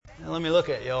let me look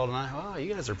at y'all tonight. Wow,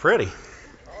 you guys are pretty.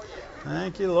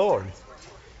 Thank you, Lord.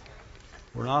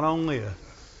 We're not only a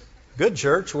good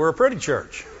church, we're a pretty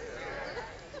church.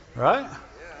 Right?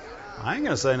 I ain't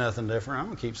going to say nothing different. I'm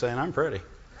going to keep saying I'm pretty.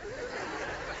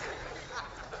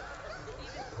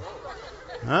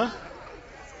 Huh?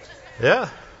 Yeah.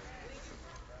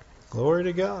 Glory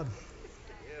to God.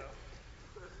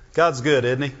 God's good,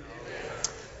 isn't He?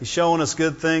 He's showing us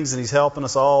good things and He's helping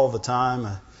us all the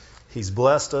time. He's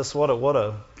blessed us. What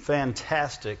a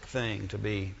fantastic thing to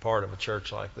be part of a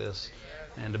church like this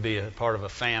and to be a part of a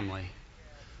family.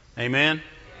 Amen?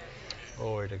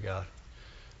 Glory to God.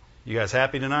 You guys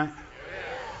happy tonight?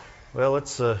 Well,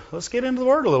 let's get into the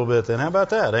Word a little bit then. How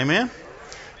about that? Amen?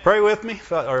 Pray with me,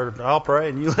 or I'll pray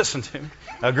and you listen to me.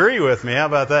 Agree with me. How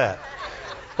about that?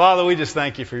 Father, we just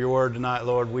thank You for Your Word tonight,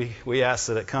 Lord. We ask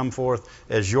that it come forth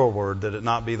as Your Word, that it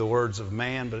not be the words of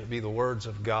man, but it be the words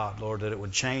of God, Lord, that it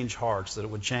would change hearts, that it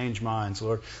would change minds,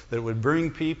 Lord, that it would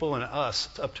bring people and us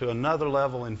up to another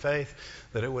level in faith,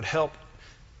 that it would help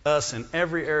us in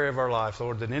every area of our life,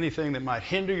 Lord, that anything that might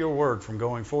hinder Your Word from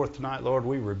going forth tonight, Lord,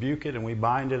 we rebuke it and we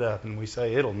bind it up and we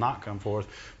say it'll not come forth,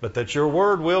 but that Your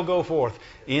Word will go forth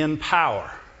in power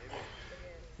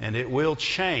and it will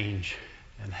change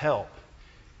and help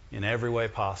in every way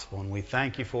possible. And we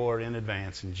thank You for it in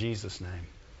advance in Jesus' name.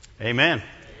 Amen.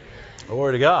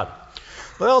 Glory to God.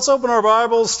 Well, let's open our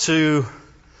Bibles to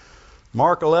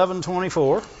Mark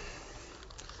 11:24. You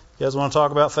guys want to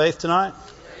talk about faith tonight?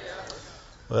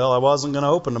 Well, I wasn't going to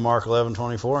open to Mark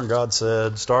 11:24, and God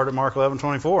said, start at Mark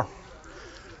 11:24.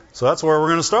 So that's where we're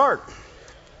going to start.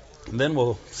 And then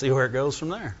we'll see where it goes from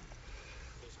there.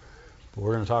 But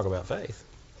we're going to talk about faith.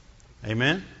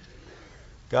 Amen?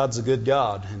 God's a good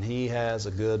God, and He has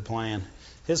a good plan.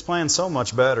 His plan's so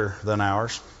much better than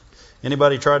ours.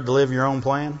 Anybody tried to live your own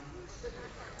plan?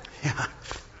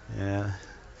 Yeah,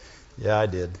 I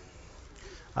did.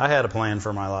 I had a plan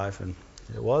for my life, and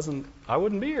I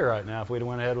wouldn't be here right now if we'd have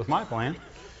went ahead with my plan.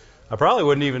 I probably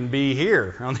wouldn't even be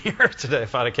here on the earth today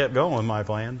if I'd have kept going with my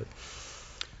plan. But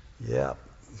yeah,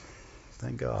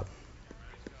 thank God.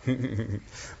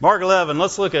 Mark 11,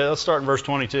 let's start in verse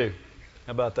 22.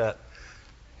 How about that?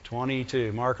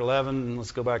 22. Mark 11,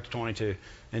 let's go back to 22.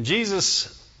 And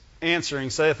Jesus answering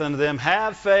saith unto them,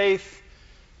 have faith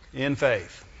in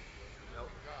faith.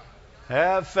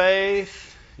 Have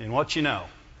faith in what you know.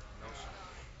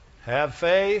 Have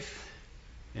faith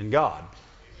in God.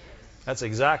 That's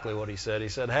exactly what He said. He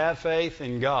said, have faith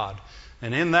in God.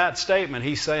 And in that statement,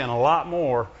 He's saying a lot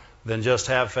more than just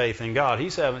have faith in God.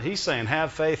 He's saying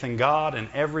have faith in God and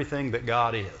everything that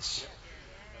God is.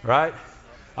 Right?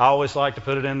 I always like to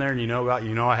put it in there, and you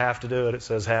know I have to do it. It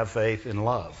says have faith in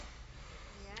love.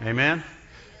 Amen?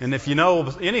 And if you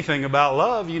know anything about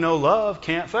love, you know love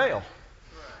can't fail.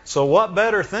 So what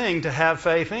better thing to have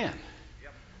faith in?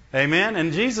 Amen?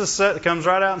 And Jesus comes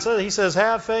right out and says, He says,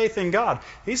 have faith in God.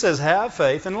 He says, have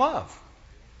faith in love.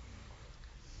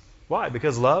 Why?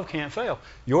 Because love can't fail.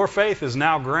 Your faith is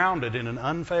now grounded in an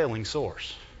unfailing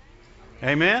source.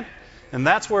 Amen? And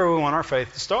that's where we want our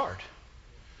faith to start.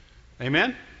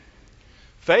 Amen?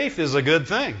 Faith is a good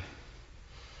thing.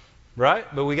 Right?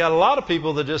 But we got a lot of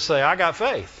people that just say, I got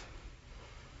faith.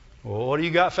 Well, what do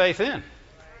you got faith in?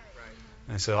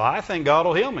 And so I think God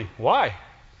will heal me. Why?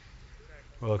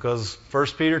 Well, because 1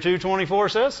 Peter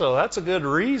 2:24 says so. That's a good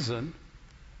reason.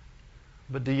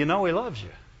 But do you know He loves you?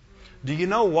 Do you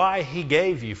know why He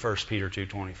gave you 1 Peter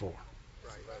 2:24?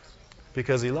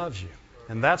 Because He loves you.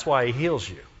 And that's why He heals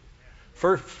you.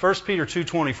 1 Peter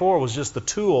 2:24 was just the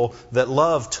tool that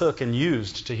love took and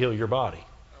used to heal your body.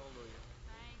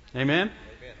 Amen?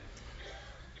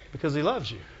 Because He loves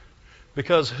you.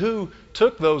 Because who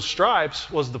took those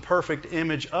stripes was the perfect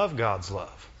image of God's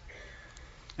love.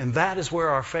 And that is where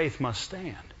our faith must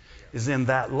stand, is in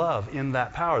that love, in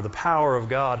that power. The power of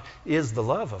God is the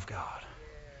love of God.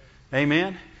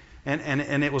 Amen?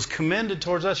 And it was commended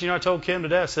towards us. You know, I told Kim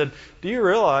today, I said, do you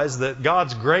realize that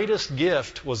God's greatest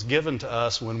gift was given to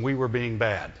us when we were being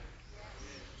bad?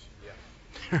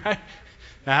 Right?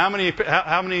 Now, how many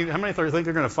think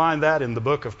they're going to find that in the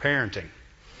book of parenting?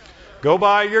 Go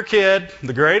buy your kid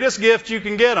the greatest gift you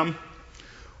can get them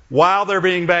while they're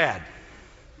being bad.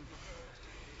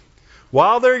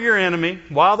 While they're your enemy,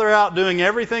 while they're out doing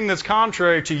everything that's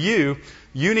contrary to you,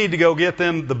 you need to go get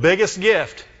them the biggest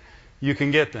gift you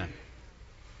can get them.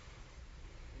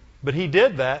 But He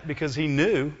did that because He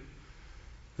knew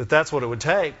that that's what it would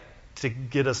take to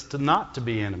get us to not to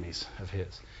be enemies of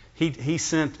His. He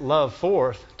sent love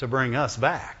forth to bring us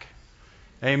back.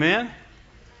 Amen?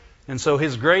 And so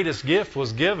His greatest gift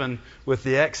was given with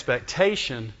the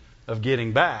expectation of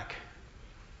getting back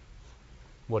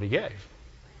what He gave.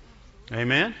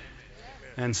 Amen?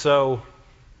 And so,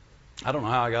 I don't know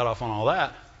how I got off on all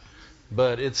that,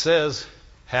 but it says,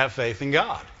 have faith in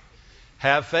God.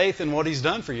 Have faith in what He's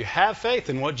done for you. Have faith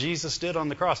in what Jesus did on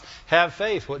the cross. Have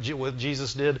faith what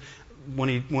Jesus did when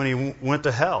he went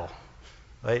to hell.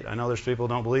 Right? I know there's people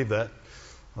who don't believe that.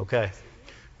 Okay.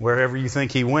 Wherever you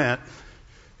think He went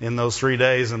in those 3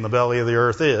 days in the belly of the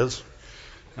earth is.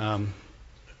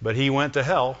 But He went to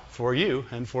hell for you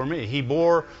and for me. He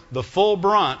bore the full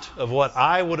brunt of what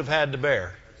I would have had to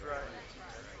bear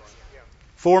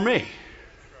for me.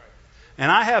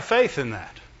 And I have faith in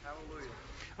that.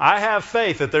 I have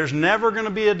faith that there's never going to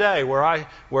be a day where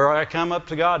I come up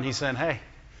to God and He's saying, hey,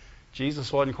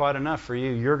 Jesus wasn't quite enough for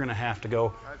you. You're going to have to go.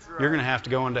 Right. You're going to have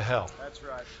to go into hell. That's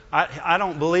right. I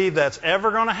don't believe that's ever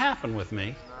going to happen with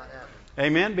me.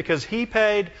 Amen? Because He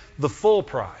paid the full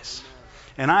price.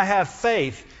 And I have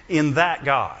faith in that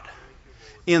God,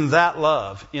 in that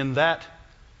love, in that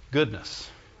goodness.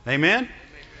 Amen?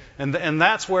 And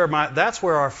that's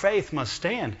where our faith must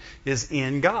stand, is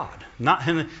in God. Not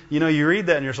in, you read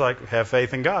that and you're just like, have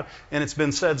faith in God. And it's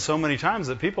been said so many times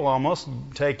that people almost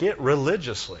take it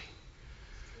religiously.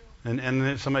 And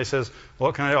then somebody says,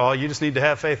 what can I do? Oh, you just need to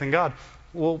have faith in God.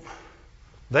 Well,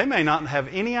 they may not have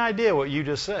any idea what you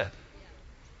just said.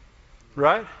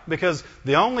 Right? Because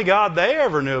the only God they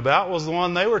ever knew about was the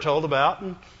one they were told about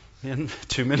in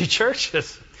too many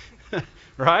churches.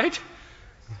 Right?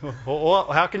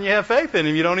 Well, how can you have faith in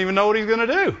Him? You don't even know what He's going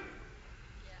to do.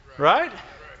 Right?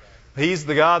 He's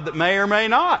the God that may or may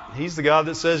not. He's the God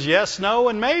that says yes, no,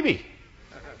 and maybe.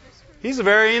 He's a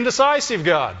very indecisive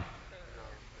God.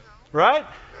 Right?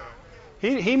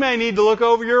 He may need to look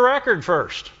over your record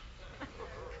first.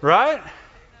 Right?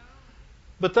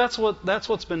 But that's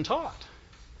what's been taught.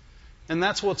 And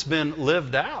that's what's been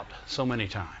lived out so many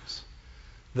times.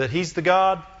 That He's the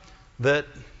God that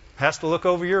has to look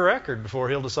over your record before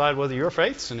He'll decide whether your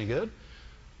faith's any good.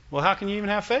 Well, how can you even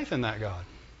have faith in that God?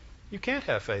 You can't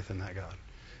have faith in that God.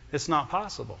 It's not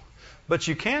possible. But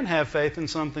you can have faith in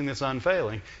something that's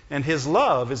unfailing. And His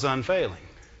love is unfailing.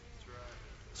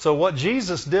 So what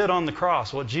Jesus did on the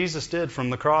cross, what Jesus did from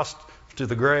the cross to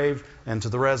the grave and to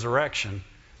the resurrection,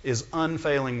 is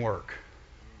unfailing work.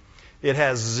 It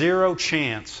has zero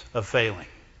chance of failing.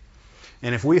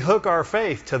 And if we hook our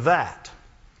faith to that,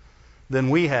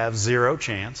 then we have zero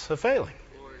chance of failing.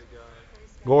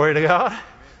 Glory to God.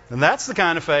 And that's the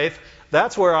kind of faith,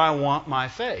 that's where I want my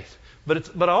faith.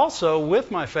 But also with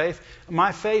my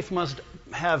faith must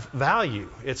have value.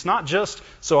 It's not just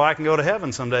so I can go to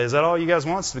heaven someday. Is that all you guys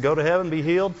want? Is to go to heaven, be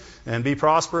healed, and be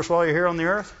prosperous while you're here on the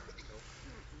earth?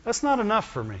 That's not enough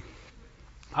for me.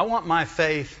 I want my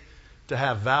faith to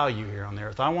have value here on the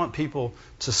earth. I want people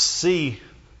to see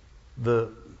how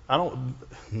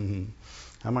am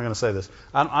I going to say this?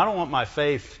 I don't want my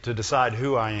faith to decide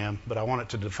who I am, but I want it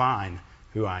to define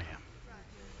who I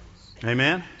am.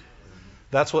 Amen?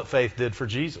 That's what faith did for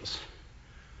Jesus.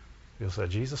 You'll say,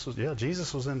 Jesus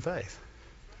was in faith.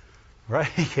 Right?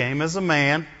 He came as a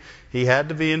man. He had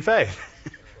to be in faith.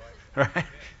 Right?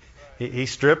 He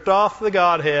stripped off the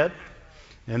Godhead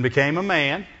and became a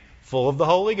man full of the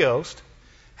Holy Ghost.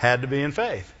 Had to be in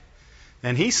faith.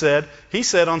 And he said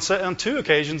on 2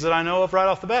 occasions that I know of right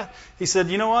off the bat, He said,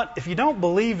 you know what? If you don't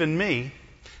believe in me,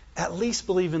 at least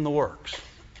believe in the works.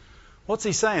 What's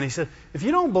He saying? He said, if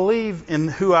you don't believe in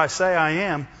who I say I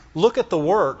am, look at the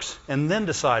works and then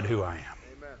decide who I am.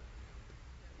 Amen.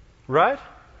 Right?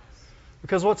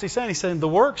 Because what's He saying? He's saying the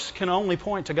works can only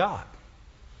point to God.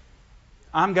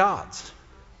 I'm God's.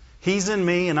 He's in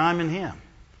me and I'm in Him.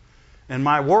 And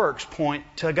my works point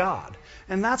to God.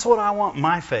 And that's what I want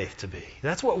my faith to be.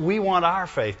 That's what we want our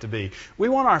faith to be. We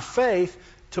want our faith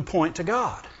to point to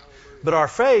God. But our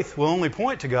faith will only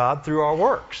point to God through our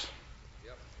works.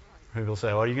 People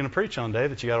say, what are you going to preach on, Dave?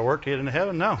 That you got to work to get into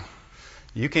heaven? No.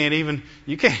 You can't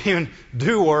even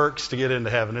do works to get into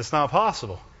heaven. It's not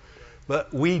possible.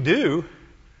 But we do.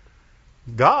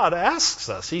 God asks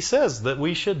us. He says that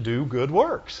we should do good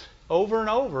works over and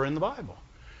over in the Bible.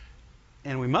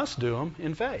 And we must do them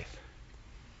in faith.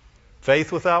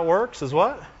 Faith without works is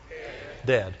what?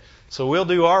 Dead. So we'll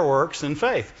do our works in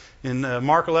faith. In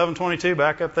Mark 11:22,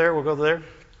 back up there, we'll go there.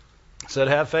 It said,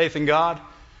 have faith in God.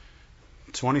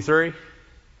 23.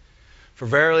 For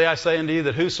verily I say unto you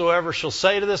that whosoever shall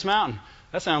say to this mountain,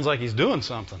 that sounds like he's doing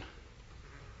something.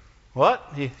 What?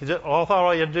 I thought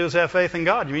all you had to do is have faith in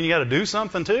God. You mean you got to do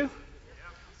something too?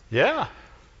 Yeah.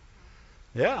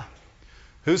 Yeah.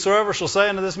 Whosoever shall say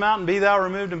unto this mountain, be thou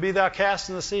removed and be thou cast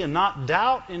in the sea, and not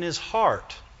doubt in his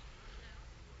heart.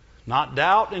 Not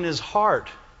doubt in his heart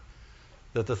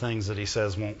that the things that he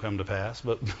says won't come to pass,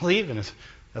 but believe in his.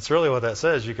 That's really what that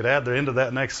says. You could add the end of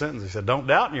that next sentence. He said, don't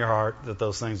doubt in your heart that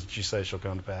those things that you say shall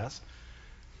come to pass.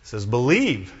 He says,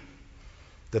 believe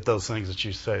that those things that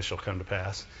you say shall come to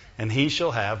pass, and he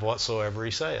shall have whatsoever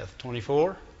he saith.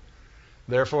 24,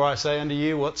 therefore I say unto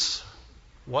you,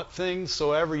 what things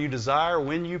soever you desire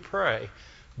when you pray,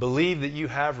 believe that you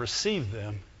have received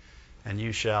them, and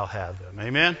you shall have them.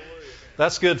 Amen?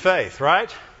 That's good faith,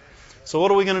 right? So what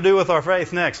are we going to do with our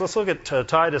faith next? Let's look at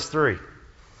Titus 3.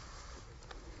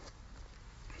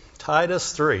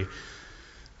 Titus 3.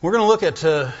 We're going to look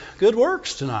at good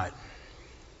works tonight.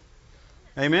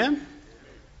 Amen?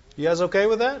 You guys okay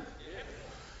with that?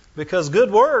 Because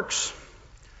good works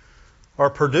are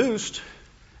produced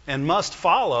and must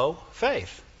follow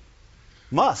faith.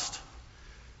 Must.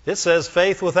 It says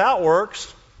faith without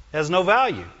works has no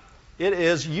value. It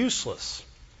is useless.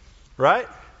 Right?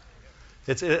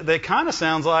 It kind of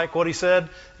sounds like what he said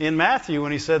in Matthew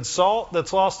when he said salt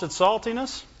that's lost its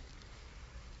saltiness,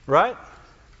 right,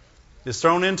 is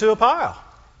thrown into a pile.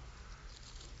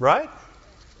 Right?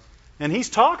 And he's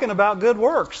talking about good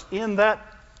works in that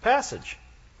passage.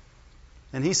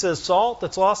 And he says salt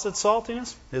that's lost its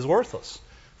saltiness is worthless.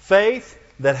 Faith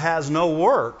that has no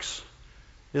works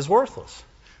is worthless.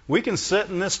 We can sit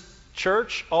in this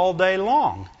church all day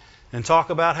long and talk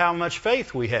about how much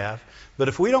faith we have, but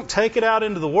if we don't take it out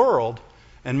into the world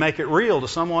and make it real to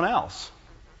someone else,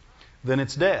 then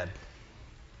it's dead.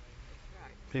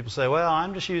 People say, well,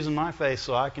 I'm just using my faith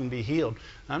so I can be healed.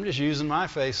 I'm just using my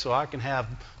faith so I can have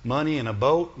money and a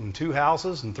boat and 2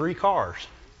 houses and 3 cars.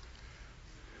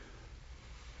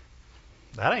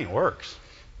 That ain't works.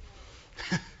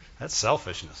 That's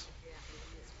selfishness.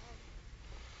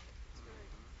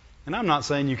 And I'm not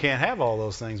saying you can't have all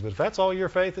those things, but if that's all your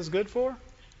faith is good for,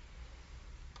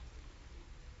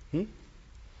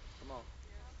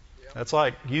 that's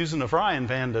like using a frying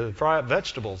pan to fry up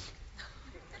vegetables.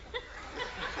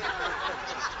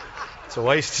 It's a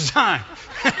waste of time.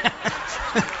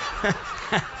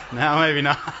 No, maybe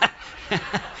not.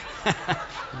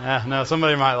 No,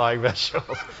 somebody might like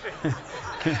vegetables.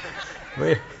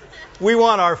 We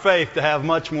want our faith to have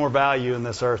much more value in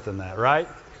this earth than that, right?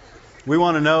 We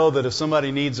want to know that if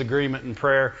somebody needs agreement in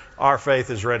prayer, our faith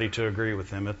is ready to agree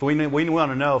with them. If we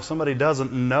want to know if somebody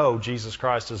doesn't know Jesus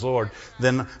Christ as Lord,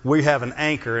 then we have an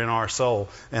anchor in our soul,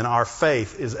 and our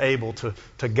faith is able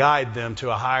to guide them to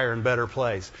a higher and better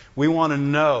place. We want to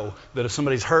know that if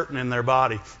somebody's hurting in their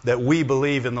body, that we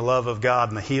believe in the love of God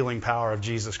and the healing power of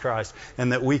Jesus Christ,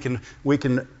 and that we can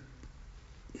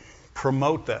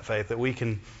promote that faith, that we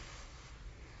can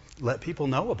let people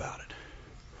know about it.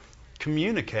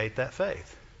 Communicate that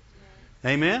faith.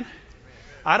 Amen?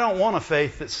 I don't want a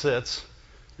faith that sits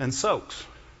and soaks.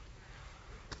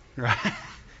 Right?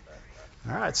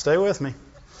 All right, stay with me.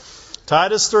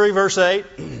 Titus 3, verse 8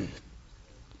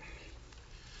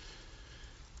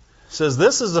 says,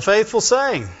 this is the faithful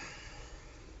saying.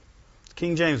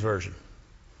 King James Version.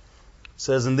 It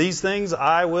says, in these things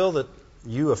I will that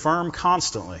you affirm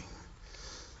constantly,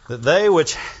 that they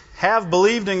which have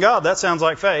believed in God, that sounds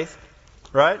like faith,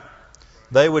 right?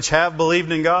 They which have believed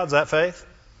in God, is that faith?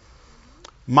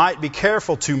 Might be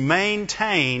careful to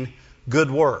maintain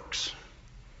good works.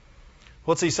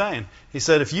 What's he saying? He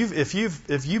said, if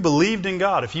you believed in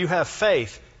God, if you have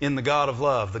faith in the God of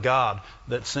love, the God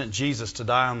that sent Jesus to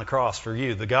die on the cross for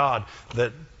you, the God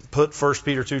that put 1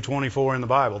 Peter 2:24 in the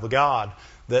Bible, the God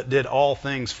that did all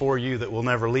things for you, that will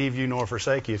never leave you nor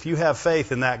forsake you. If you have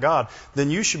faith in that God, then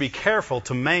you should be careful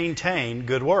to maintain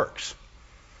good works.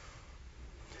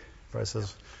 Everybody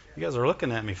says, you guys are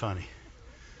looking at me funny.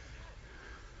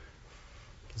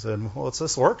 He said, well, what's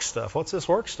this work stuff? What's this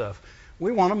work stuff?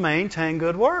 We want to maintain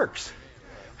good works.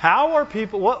 How are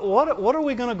people, what are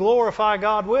we going to glorify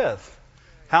God with?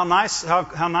 How nice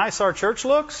our church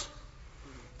looks?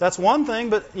 That's one thing,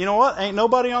 but you know what? Ain't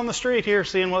nobody on the street here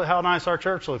seeing how nice our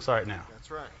church looks right now.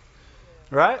 That's right.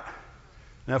 Right?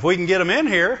 Now, if we can get them in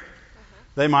here,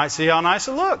 they might see how nice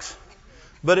it looks.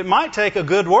 But it might take a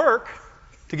good work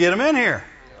to get them in here.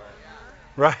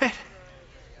 Right?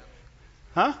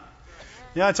 Huh?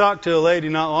 Yeah, I talked to a lady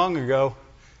not long ago,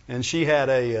 and she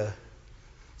had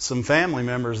some family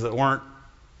members that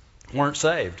weren't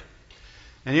saved.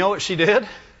 And you know what she did?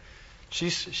 She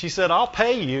said, I'll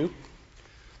pay you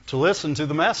to listen to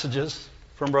the messages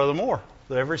from Brother Moore.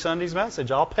 Every Sunday's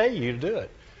message, I'll pay you to do it.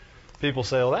 People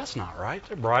say, well, that's not right.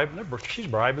 She's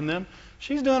bribing them.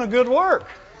 She's doing a good work.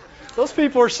 Those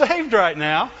people are saved right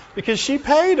now because she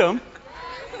paid them.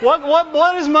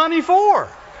 What is money for?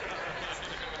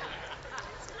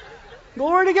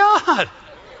 Glory to God.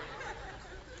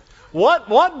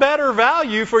 What better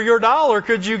value for your dollar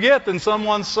could you get than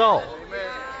someone's soul?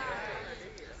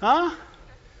 Huh?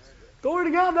 Glory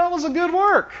to God, that was a good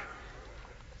work.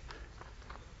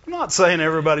 I'm not saying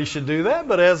everybody should do that,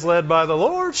 but as led by the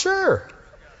Lord, sure.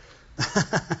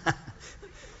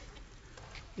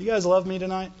 You guys love me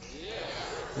tonight?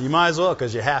 You might as well,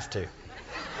 because you have to.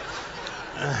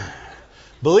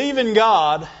 Believe in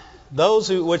God. Those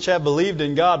which have believed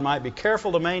in God might be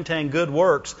careful to maintain good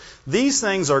works. These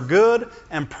things are good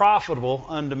and profitable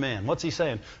unto men. What's he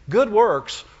saying? Good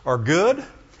works are good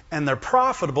and they're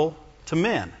profitable to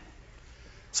men.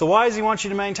 So why does he want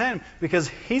you to maintain them? Because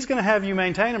he's going to have you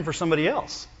maintain them for somebody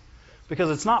else.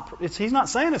 Because he's not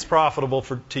saying it's profitable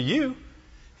to you.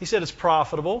 He said it's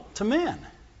profitable to men.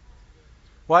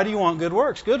 Why do you want good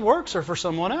works? Good works are for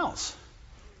someone else.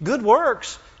 Good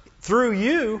works through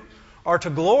you are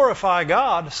to glorify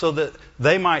God so that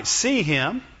they might see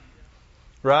Him,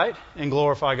 right? And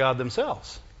glorify God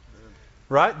themselves.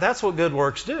 Right? That's what good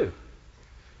works do.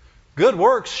 Good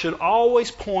works should always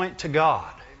point to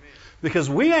God. Because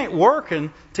we ain't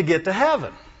working to get to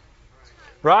heaven.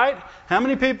 Right? How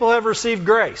many people have received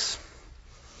grace?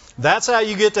 That's how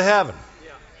you get to heaven.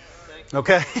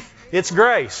 Okay? It's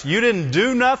grace. You didn't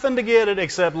do nothing to get it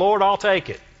except, Lord, I'll take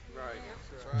it.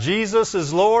 Jesus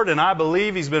is Lord, and I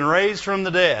believe He's been raised from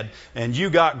the dead, and you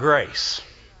got grace.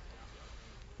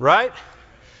 Right?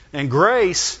 And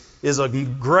grace is a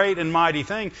great and mighty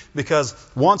thing, because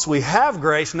once we have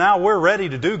grace, now we're ready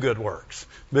to do good works.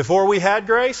 Before we had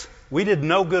grace, we did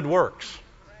no good works.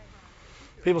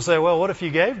 People say, well, what if you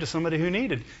gave to somebody who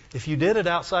needed? If you did it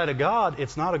outside of God,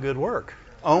 it's not a good work.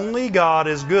 Only God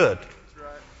is good.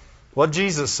 What did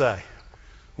Jesus say?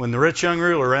 When the rich young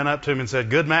ruler ran up to him and said,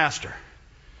 "Good master,"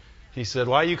 he said,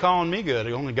 "Why are you calling me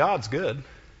good? Only God's good."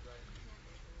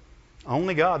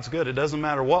 Only God's good. It doesn't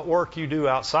matter what work you do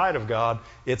outside of God,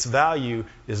 its value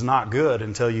is not good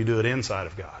until you do it inside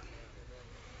of God.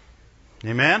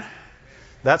 Amen?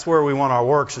 That's where we want our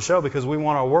works to show, because we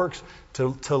want our works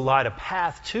to light a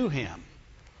path to Him.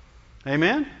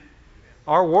 Amen?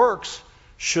 Our works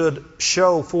should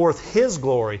show forth His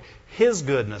glory, His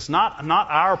goodness. Not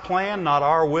our plan, not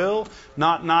our will,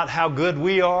 not how good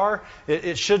we are.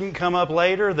 It shouldn't come up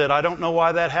later that I don't know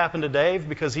why that happened to Dave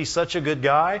because he's such a good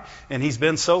guy and he's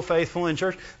been so faithful in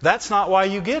church. That's not why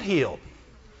you get healed.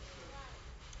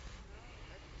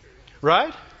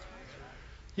 Right?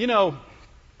 You know,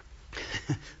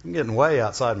 I'm getting way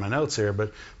outside my notes here,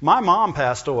 but my mom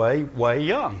passed away way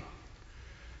young.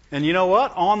 And you know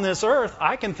what? On this earth,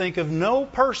 I can think of no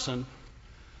person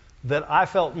that I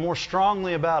felt more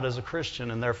strongly about as a Christian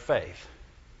in their faith.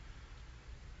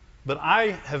 But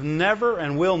I have never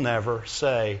and will never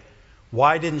say,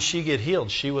 why didn't she get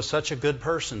healed? She was such a good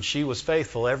person. She was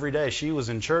faithful every day. She was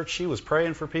in church. She was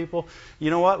praying for people. You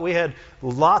know what? We had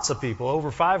lots of people. Over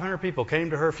 500 people came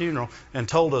to her funeral and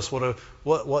told us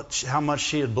how much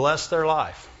she had blessed their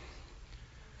life.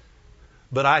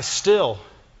 But I still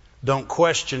don't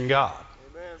question God.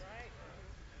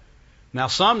 Now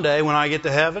someday when I get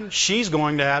to heaven, she's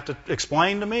going to have to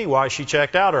explain to me why she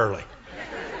checked out early.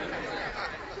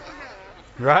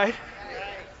 Right?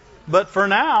 But for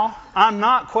now, I'm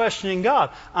not questioning God.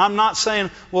 I'm not saying,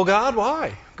 well, God,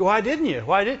 why? Why didn't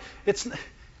you?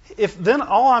 Then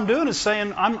all I'm doing is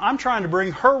saying, I'm trying to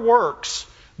bring her works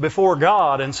before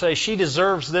God and say she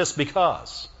deserves this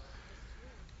because.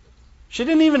 She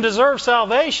didn't even deserve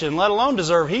salvation, let alone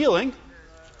deserve healing.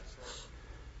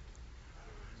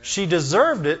 She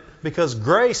deserved it because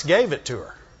grace gave it to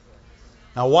her.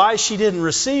 Now, why she didn't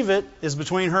receive it is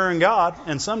between her and God,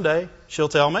 and someday she'll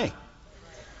tell me.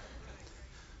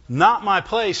 Not my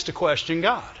place to question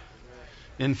God.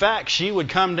 In fact, she would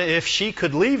come to, if she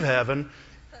could leave heaven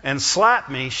and slap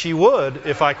me, she would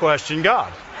if I questioned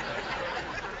God.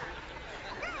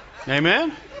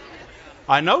 Amen?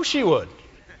 I know she would.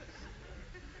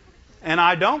 And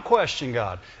I don't question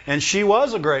God. And she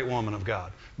was a great woman of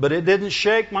God. But it didn't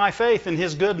shake my faith in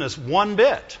His goodness one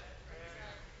bit.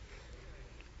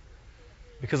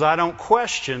 Because I don't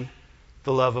question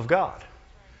the love of God.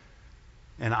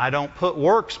 And I don't put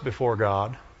works before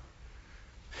God.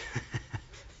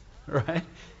 Right?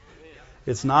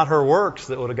 It's not her works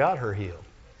that would have got her healed.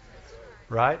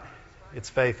 Right? It's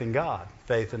faith in God.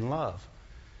 Faith in love.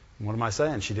 And what am I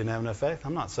saying? She didn't have enough faith?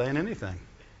 I'm not saying anything.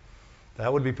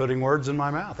 That would be putting words in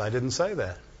my mouth. I didn't say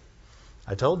that.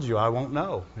 I told you I won't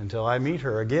know until I meet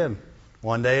her again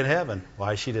one day in heaven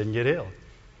why she didn't get healed.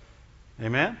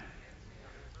 Amen?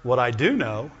 What I do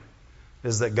know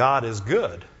is that God is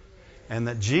good and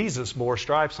that Jesus bore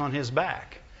stripes on His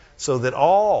back so that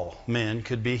all men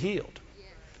could be healed.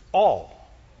 All.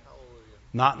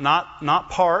 Not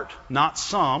part, not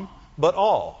some, but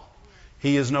all.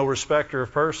 He is no respecter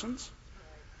of persons.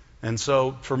 And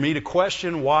so for me to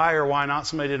question why or why not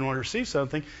somebody didn't want to receive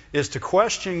something is to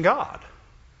question God,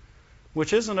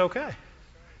 which isn't okay.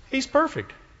 He's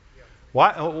perfect.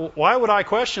 Why would I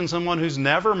question someone who's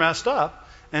never messed up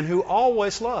and who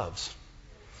always loves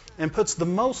and puts the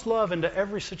most love into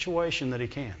every situation that he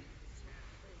can?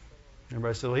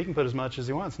 Everybody said, well, he can put as much as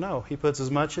he wants. No, he puts as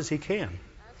much as he can.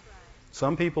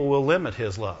 Some people will limit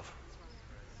his love.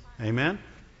 Amen?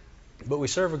 But we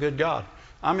serve a good God.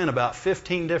 I'm in about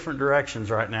 15 different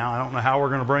directions right now. I don't know how we're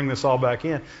going to bring this all back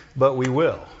in, but we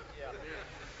will.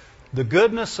 The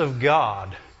goodness of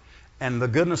God and the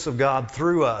goodness of God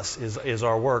through us is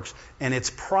our works, and it's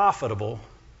profitable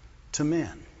to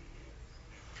men.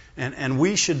 And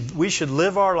we should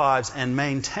live our lives and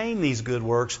maintain these good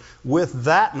works with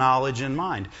that knowledge in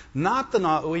mind. Not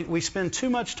we spend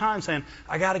too much time saying,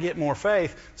 I got to get more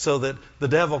faith so that the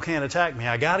devil can't attack me.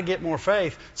 I got to get more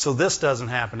faith so this doesn't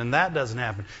happen and that doesn't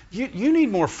happen. You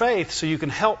need more faith so you can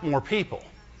help more people.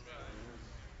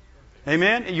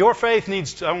 Amen? Your faith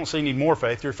needs to, I won't say you need more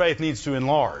faith, your faith needs to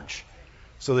enlarge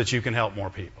so that you can help more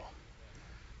people.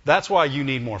 That's why you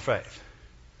need more faith.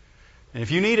 And if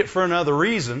you need it for another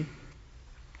reason,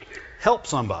 help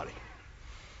somebody.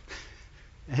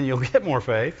 And you'll get more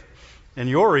faith, and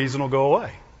your reason will go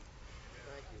away.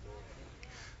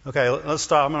 Okay, let's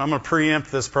stop. I'm going to preempt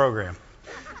this program.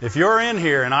 If you're in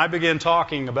here and I begin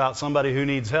talking about somebody who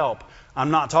needs help,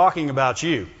 I'm not talking about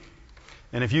you.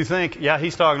 And if you think, yeah,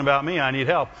 he's talking about me, I need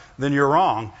help, then you're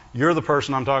wrong. You're the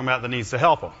person I'm talking about that needs to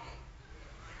help him.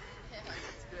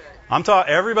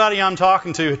 Everybody I'm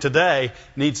talking to today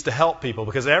needs to help people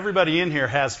because everybody in here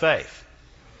has faith.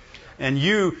 And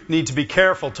you need to be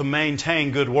careful to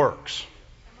maintain good works.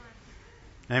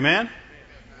 Amen?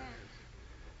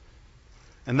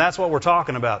 And that's what we're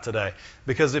talking about today.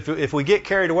 Because if we get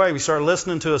carried away, we start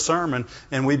listening to a sermon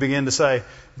and we begin to say,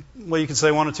 well, you can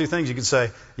say one of two things. You can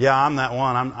say, yeah, I'm that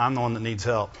one. I'm the one that needs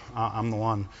help. I'm the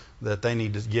one that they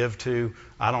need to give to.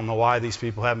 I don't know why these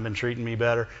people haven't been treating me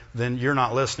better. Then you're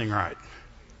not listening right.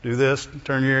 Do this,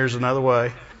 turn your ears another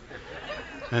way,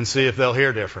 and see if they'll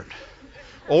hear different.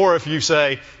 Or if you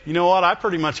say, you know what, I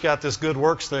pretty much got this good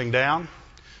works thing down,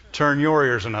 turn your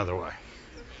ears another way.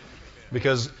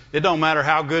 Because it don't matter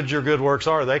how good your good works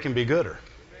are, they can be gooder.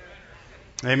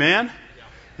 Amen?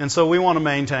 And so we want to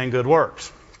maintain good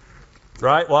works.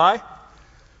 Right? Why?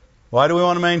 Why do we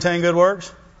want to maintain good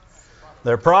works?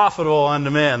 They're profitable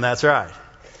unto men. That's right.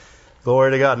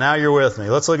 Glory to God. Now you're with me.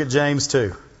 Let's look at James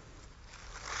 2.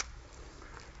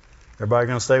 Everybody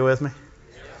going to stay with me?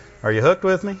 Are you hooked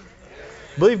with me?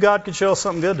 I believe God could show us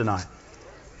something good tonight.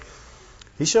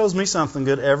 He shows me something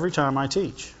good every time I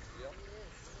teach.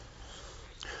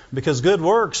 Because good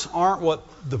works aren't what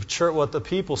the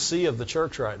people see of the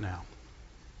church right now.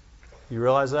 You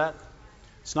realize that?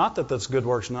 It's not that those good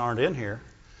works aren't in here.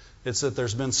 It's that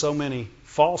there's been so many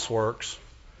false works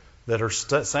that are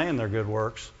saying they're good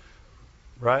works.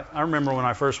 Right? I remember when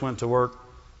I first went to work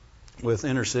with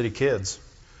inner city kids.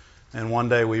 And one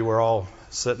day we were all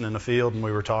sitting in a field and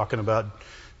we were talking about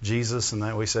Jesus. And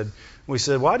then we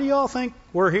said, why do you all think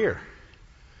we're here?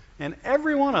 And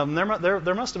every one of them,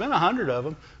 there must have been 100 of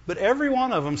them, but every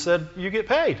one of them said, you get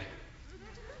paid.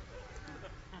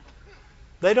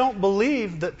 They don't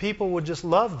believe that people would just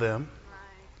love them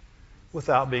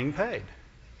without being paid.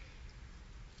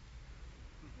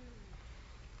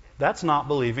 That's not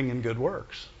believing in good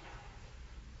works.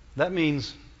 That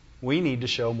means we need to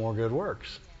show more good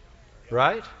works.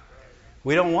 Right?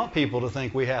 We don't want people to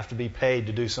think we have to be paid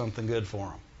to do something good for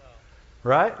them.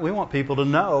 Right? We want people to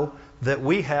know that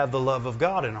we have the love of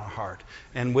God in our heart.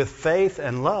 And with faith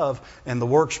and love and the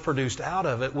works produced out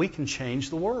of it, we can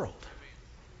change the world.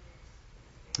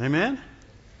 Amen?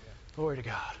 Glory to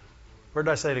God. Where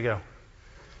did I say to go?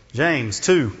 James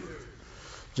 2.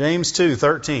 James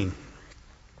 2:13.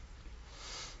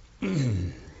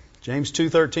 James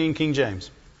 2:13, King James.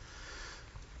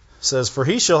 Says, for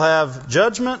he shall have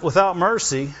judgment without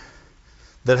mercy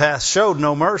that hath showed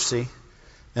no mercy,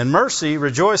 and mercy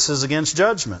rejoices against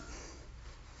judgment.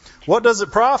 What does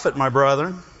it profit, my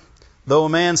brethren, though a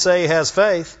man say he has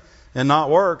faith and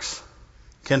not works?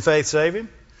 Can faith save him?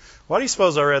 Why do you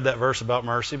suppose I read that verse about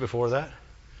mercy before that?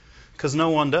 Because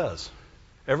no one does.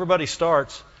 Everybody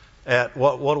starts at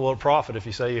what will it profit if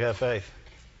you say you have faith?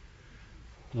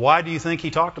 Why do you think he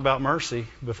talked about mercy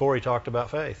before he talked about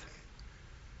faith?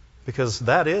 Because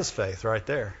that is faith right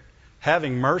there.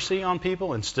 Having mercy on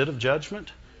people instead of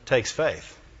judgment takes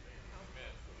faith.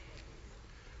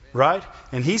 Right?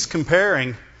 And he's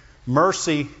comparing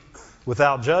mercy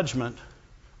without judgment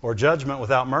or judgment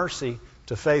without mercy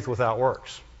to faith without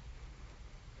works.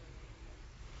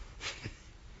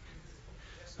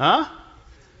 Huh?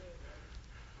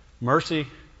 Mercy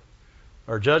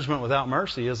or judgment without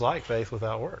mercy is like faith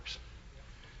without works.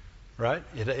 Right?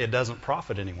 It doesn't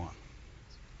profit anyone.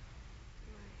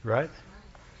 Right?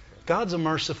 God's a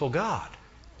merciful God.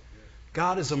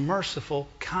 God is a merciful,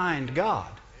 kind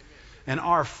God. And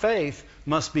our faith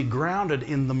must be grounded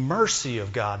in the mercy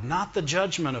of God, not the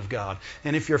judgment of God.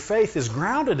 And if your faith is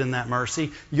grounded in that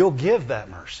mercy, you'll give that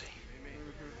mercy.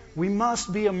 We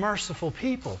must be a merciful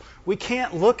people. We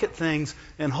can't look at things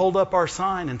and hold up our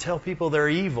sign and tell people they're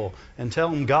evil and tell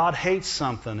them God hates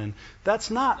something. And that's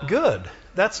not good.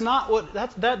 That's not what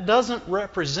that doesn't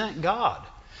represent God.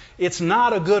 It's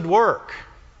not a good work.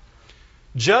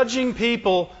 Judging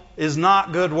people is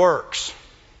not good works.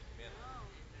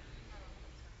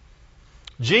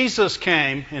 Jesus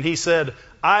came and He said,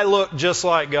 I look just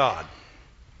like God.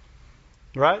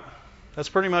 Right? That's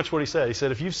pretty much what He said. He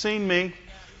said, if you've seen me,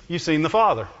 you've seen the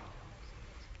Father.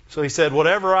 So He said,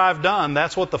 whatever I've done,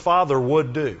 that's what the Father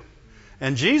would do.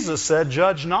 And Jesus said,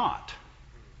 judge not.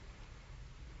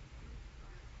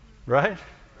 Right?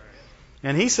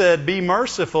 And He said, be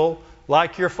merciful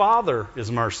like your Father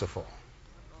is merciful.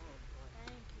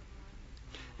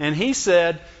 And He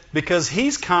said, because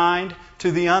He's kind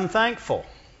to the unthankful.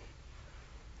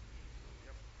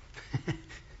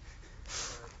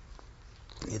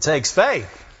 It takes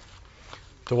faith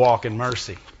to walk in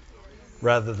mercy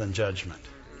rather than judgment.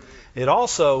 It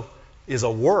also is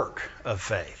a work of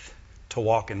faith to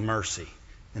walk in mercy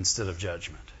instead of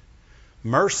judgment.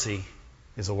 Mercy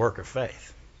is a work of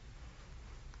faith.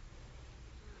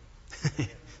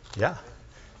 Yeah,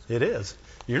 it is.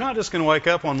 You're not just going to wake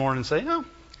up one morning and say, no,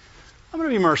 I'm going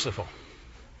to be merciful.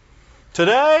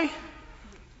 Today,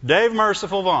 Dave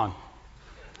Merciful Vaughn.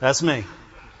 That's me.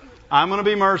 I'm going to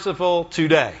be merciful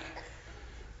today.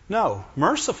 No,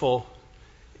 merciful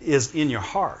is in your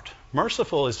heart.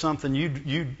 Merciful is something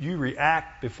you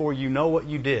react before you know what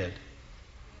you did.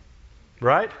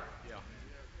 Right? Yeah.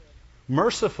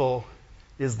 Merciful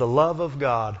is the love of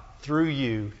God through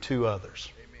you to others.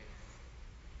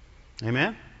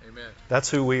 Amen? Amen? That's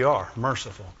who we are,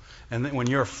 merciful. And then when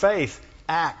your faith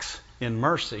acts in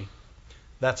mercy,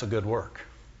 that's a good work.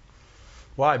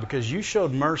 Why? Because you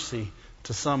showed mercy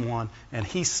to someone and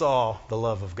he saw the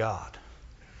love of God.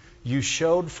 You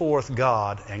showed forth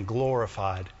God and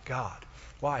glorified God.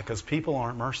 Why? Because people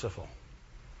aren't merciful.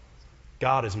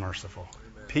 God is merciful.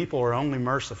 Amen. People are only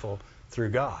merciful through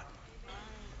God.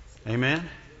 Amen?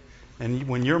 And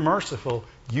when you're merciful,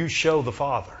 you show the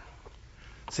Father.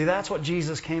 See, that's what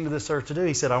Jesus came to this earth to do.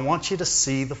 He said, I want you to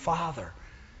see the Father.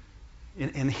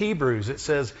 In Hebrews, it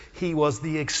says He was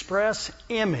the express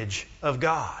image of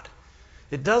God.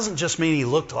 It doesn't just mean He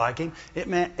looked like Him. It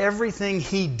meant everything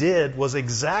He did was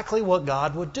exactly what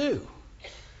God would do.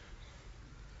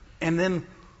 And then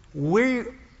we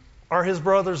are His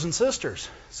brothers and sisters.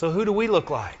 So who do we look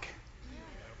like?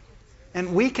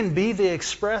 And we can be the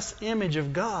express image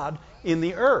of God in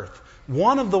the earth.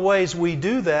 One of the ways we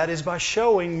do that is by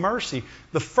showing mercy.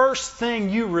 The first thing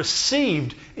you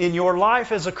received in your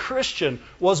life as a Christian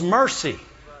was mercy.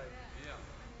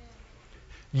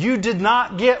 You did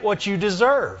not get what you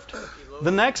deserved.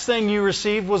 The next thing you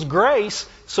received was grace,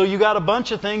 so you got a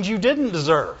bunch of things you didn't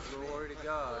deserve. Glory to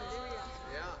God.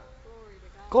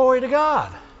 Glory to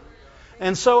God.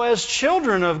 And so as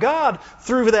children of God,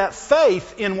 through that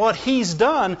faith in what He's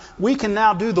done, we can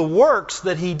now do the works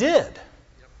that He did.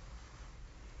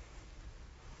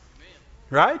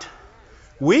 Right?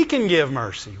 We can give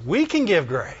mercy. We can give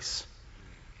grace.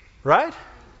 Right?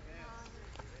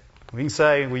 We can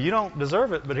say, well, you don't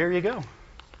deserve it, but here you go.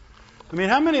 I mean,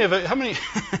 how many...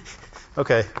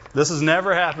 Okay, this has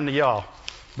never happened to y'all,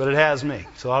 but it has me.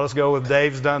 So I'll just go with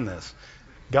Dave's done this.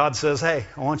 God says, hey,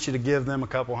 I want you to give them a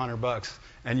couple $100.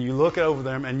 And you look over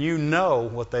them and you know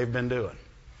what they've been doing.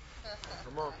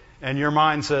 And your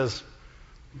mind says,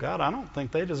 God, I don't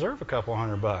think they deserve a couple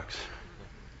 $100.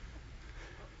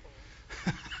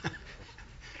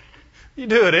 You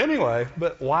do it anyway,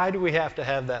 but why do we have to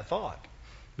have that thought?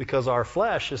 Because our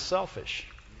flesh is selfish.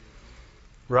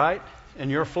 Right?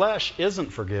 And your flesh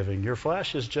isn't forgiving. Your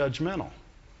flesh is judgmental.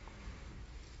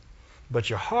 But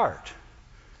your heart,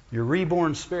 your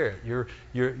reborn spirit,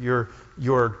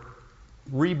 your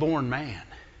reborn man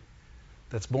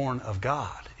that's born of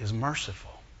God is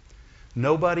merciful.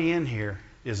 Nobody in here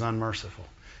is unmerciful.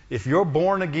 If you're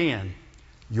born again,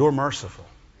 you're merciful.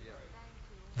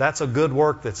 That's a good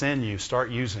work that's in you. Start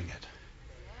using it.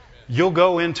 You'll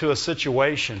go into a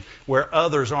situation where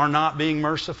others are not being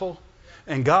merciful,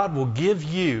 and God will give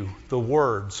you the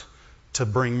words to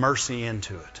bring mercy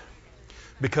into it.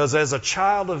 Because as a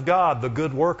child of God, the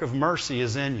good work of mercy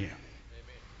is in you.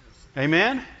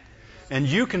 Amen? And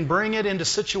you can bring it into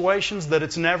situations that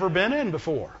it's never been in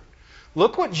before.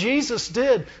 Look what Jesus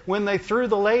did when they threw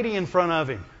the lady in front of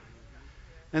him.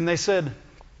 And they said,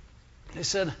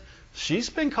 she's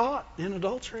been caught in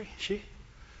adultery.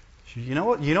 You know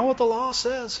what the law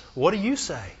says? What do you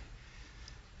say?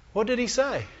 What did he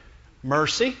say?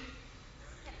 Mercy.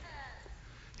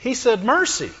 He said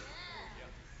mercy.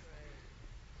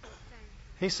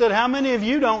 He said, how many of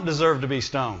you don't deserve to be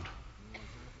stoned?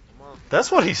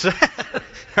 That's what he said.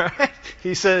 Right?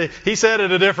 He said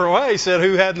it a different way. He said,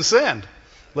 who hadn't sinned?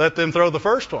 Let them throw the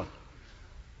first one.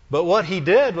 But what he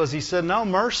did was he said, no,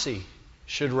 mercy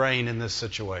should reign in this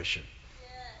situation.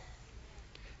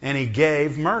 And he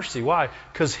gave mercy. Why?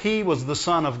 Because he was the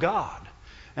Son of God.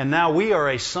 And now we are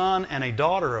a son and a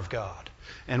daughter of God.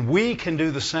 And we can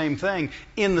do the same thing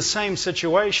in the same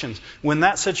situations. When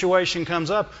that situation comes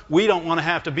up, we don't want to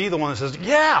have to be the one that says,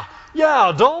 yeah,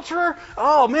 adulterer.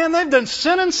 Oh, man, they've been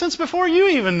sinning since before you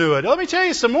even knew it. Let me tell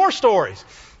you some more stories.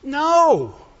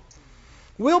 No.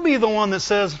 We'll be the one that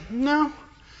says, no,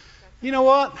 you know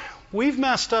what? We've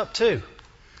messed up too.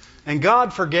 And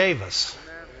God forgave us.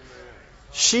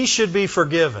 She should be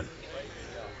forgiven.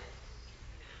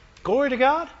 Glory to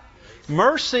God.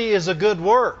 Mercy is a good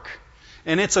work.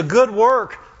 And it's a good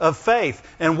work of faith.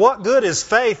 And what good is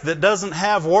faith that doesn't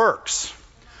have works?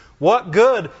 What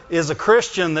good is a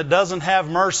Christian that doesn't have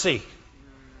mercy?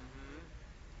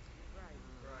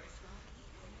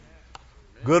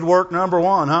 Good work number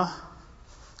 1, huh?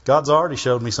 God's already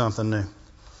showed me something new.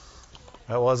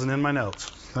 That wasn't in my notes.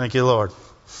 Thank you, Lord.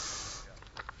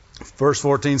 Verse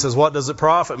 14 says, what does it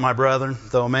profit, my brethren,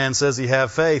 though a man says he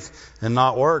have faith and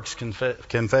not works? Can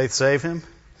faith save him?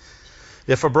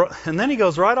 And then he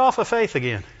goes right off of faith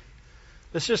again.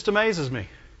 This just amazes me.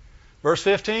 Verse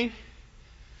 15.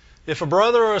 If a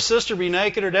brother or a sister be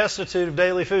naked or destitute of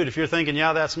daily food, if you're thinking,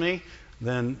 yeah, that's me,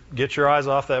 then get your eyes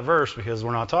off that verse because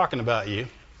we're not talking about you.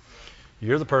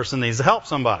 You're the person that needs to help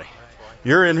somebody.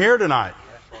 You're in here tonight.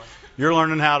 You're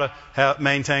learning how to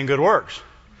maintain good works.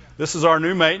 This is our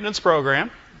new maintenance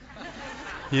program.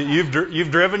 You've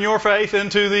driven your faith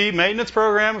into the maintenance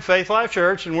program of Faith Life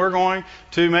Church, and we're going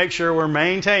to make sure we're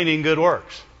maintaining good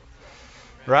works.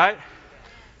 Right?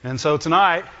 And so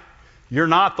tonight, you're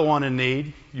not the one in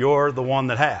need. You're the one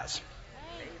that has.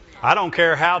 I don't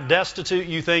care how destitute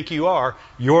you think you are.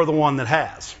 You're the one that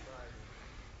has.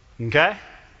 Okay?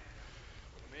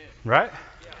 Right?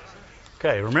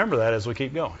 Okay, remember that as we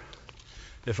keep going.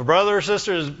 If a brother or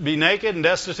sister be naked and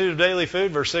destitute of daily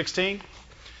food, verse 16,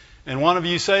 and one of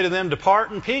you say to them,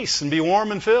 depart in peace and be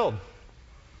warm and filled.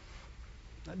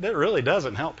 That really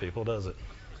doesn't help people, does it?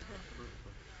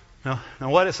 Now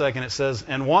wait a second. It says,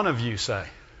 and one of you say.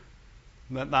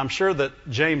 I'm sure that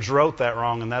James wrote that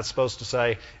wrong, and that's supposed to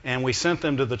say, and we sent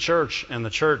them to the church, and the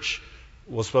church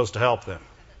was supposed to help them.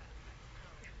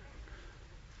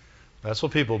 That's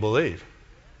what people believe.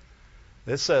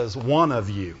 It says, one of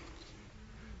you.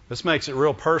 This makes it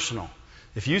real personal.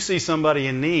 If you see somebody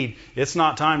in need, it's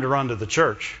not time to run to the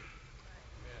church.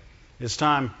 It's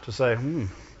time to say,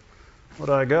 what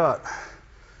do I got?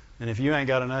 And if you ain't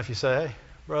got enough, you say, hey,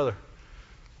 brother,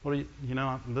 what do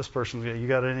this person, you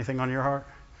got anything on your heart?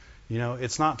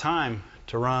 It's not time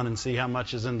to run and see how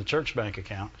much is in the church bank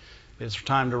account. It's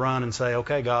time to run and say,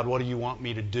 okay, God, what do you want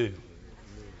me to do?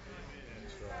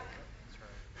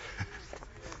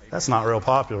 That's not real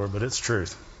popular, but it's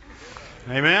truth.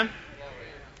 Amen?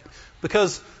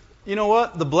 Because, you know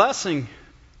what? The blessing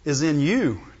is in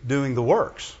you doing the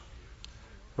works.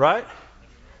 Right?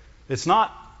 It's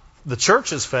not the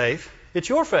church's faith. It's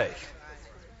your faith.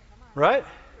 Right?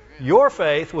 Your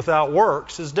faith without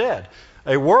works is dead.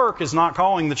 A work is not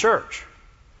calling the church.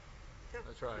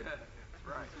 That's right.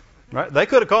 Right? They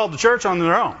could have called the church on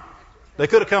their own. They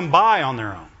could have come by on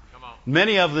their own.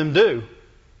 Many of them do.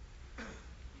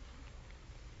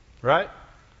 Right?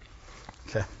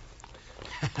 Okay.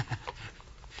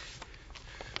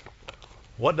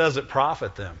 What does it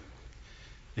profit them?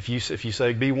 If you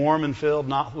say, be warm and filled,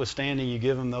 notwithstanding you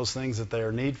give them those things that they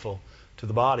are needful to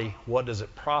the body, what does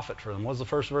it profit for them? What was the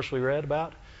first verse we read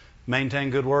about? Maintain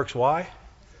good works. Why?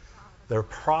 They're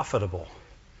profitable.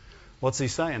 What's he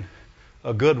saying?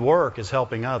 A good work is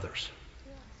helping others.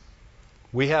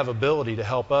 We have ability to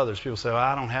help others. People say,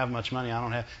 I don't have much money.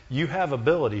 You have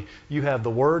ability. You have the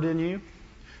Word in you.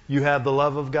 You have the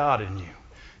love of God in you.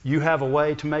 You have a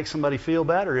way to make somebody feel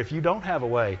better if you don't have a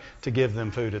way to give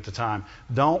them food at the time.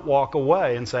 Don't walk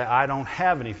away and say, I don't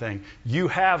have anything. You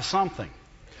have something.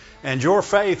 And your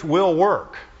faith will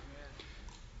work.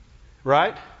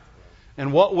 Right?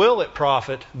 And what will it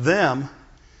profit them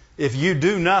if you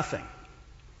do nothing?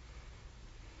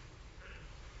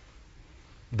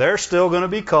 they're still going to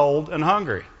be cold and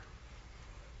hungry.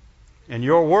 And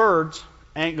your words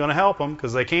ain't going to help them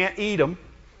because they can't eat them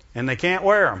and they can't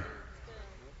wear them.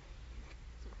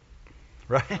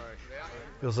 Right?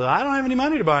 You'll say, I don't have any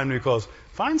money to buy them new clothes.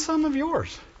 Find some of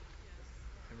yours.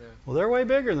 Well, they're way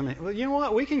bigger than me. Well, you know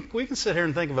what? We can sit here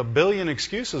and think of a billion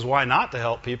excuses why not to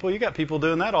help people. You got people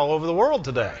doing that all over the world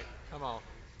today. Come on.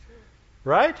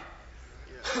 Right?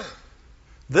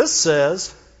 This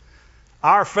says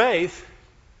our faith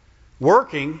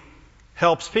working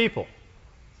helps people.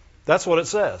 That's what it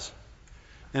says.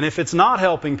 And if it's not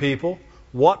helping people,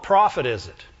 what profit is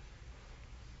it?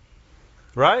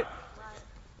 Right?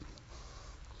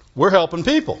 We're helping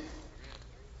people.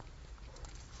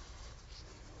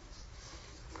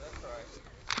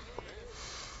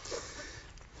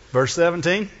 Verse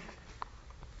 17.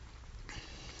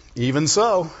 Even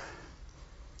so,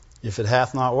 if it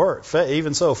hath not worked,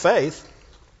 even so faith,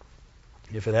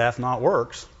 if it hath not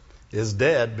works, is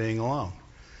dead, being alone.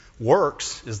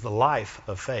 Works is the life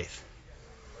of faith.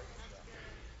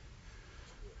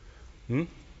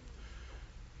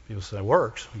 People say,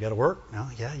 works? You got to work? No,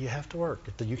 yeah, you have to work.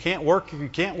 You can't work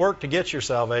to get your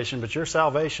salvation, but your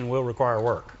salvation will require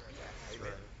work.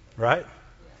 Right?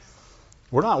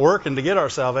 We're not working to get our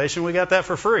salvation. We got that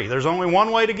for free. There's only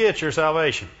one way to get your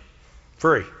salvation.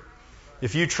 Free.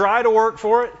 If you try to work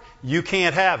for it, you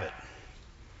can't have it.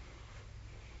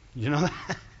 You know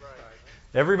that?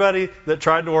 Everybody that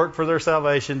tried to work for their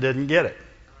salvation didn't get it.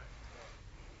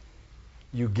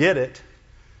 You get it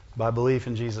by belief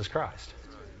in Jesus Christ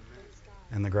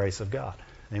and the grace of God.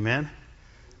 Amen?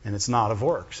 And it's not of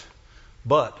works.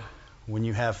 But when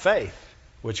you have faith,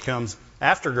 which comes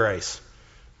after grace,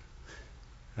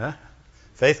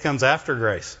 faith comes after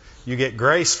grace. You get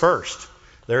grace first.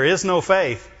 There is no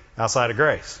faith outside of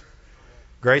grace.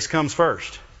 Grace comes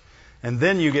first. And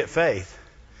then you get faith.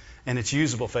 And it's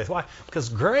usable faith. Why? Because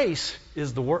grace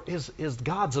is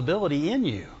God's ability in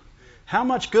you. How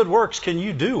much good works can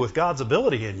you do with God's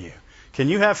ability in you? Can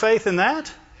you have faith in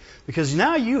that? Because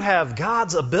now you have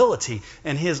God's ability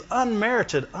and His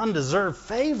unmerited, undeserved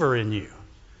favor in you.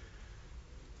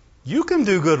 You can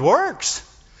do good works.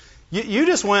 You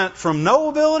just went from no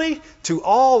ability to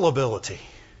all ability.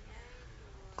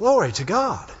 Glory to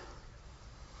God.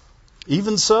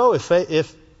 Even so, faith,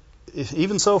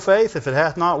 if it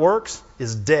hath not works,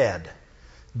 is dead,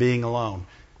 being alone.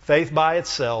 Faith by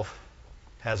itself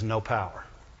has no power.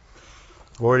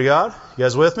 Glory to God. You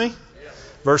guys with me?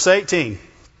 Yes. Verse 18.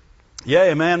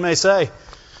 Yea, a man may say,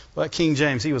 well, King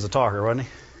James, he was a talker, wasn't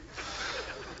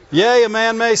he? Yea, a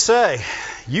man may say,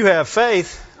 you have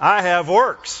faith, I have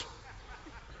works.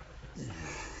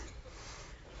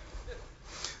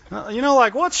 You know,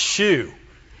 like, what's shoe?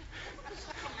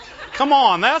 Come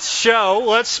on, that's show.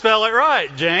 Let's spell it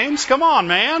right, James. Come on,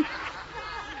 man.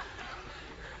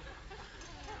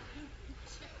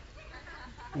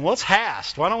 What's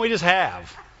hast? Why don't we just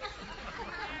have?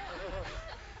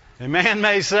 A man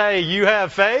may say, you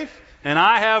have faith, and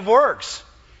I have works.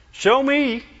 Show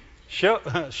me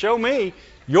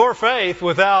your faith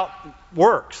without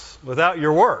works, without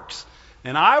your works.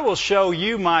 And I will show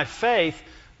you my faith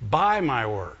by my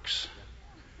works.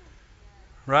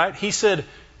 Right? He said,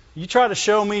 you try to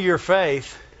show me your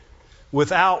faith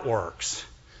without works.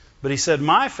 But he said,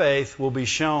 my faith will be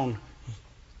shown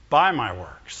by my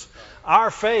works.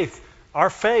 Our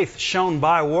faith shown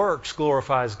by works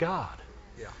glorifies God.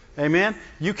 Yeah. Amen?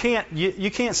 You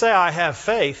can't say I have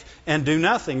faith and do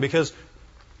nothing because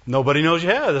nobody knows you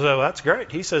have. So that's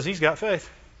great. He says he's got faith.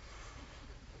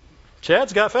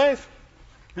 Chad's got faith.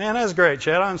 Man, that's great,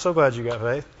 Chad. I'm so glad you got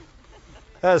faith.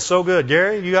 That is so good.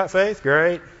 Gary, you got faith?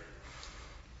 Great.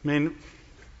 I mean,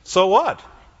 so what?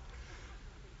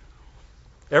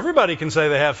 Everybody can say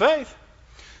they have faith.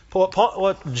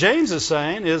 What James is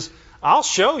saying is, I'll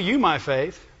show you my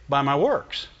faith by my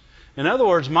works. In other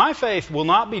words, my faith will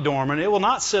not be dormant. It will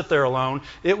not sit there alone.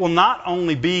 It will not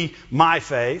only be my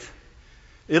faith.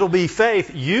 It'll be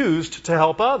faith used to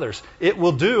help others. It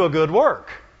will do a good work.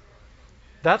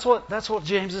 That's what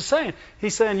James is saying.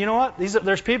 He's saying, you know what?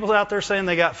 There's people out there saying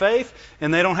they got faith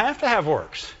and they don't have to have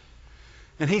works.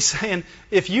 And he's saying,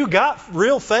 if you got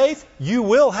real faith, you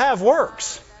will have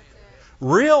works.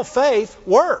 Real faith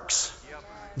works.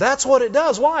 That's what it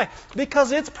does. Why?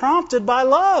 Because it's prompted by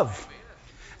love.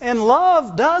 And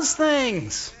love does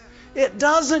things. It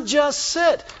doesn't just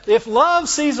sit. If love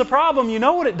sees a problem, you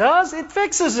know what it does? It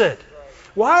fixes it.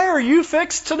 Why are you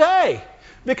fixed today?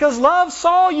 Because love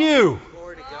saw you.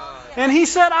 And He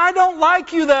said, I don't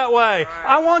like you that way.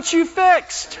 I want you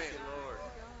fixed.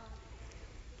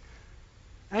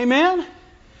 Amen?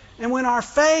 And when our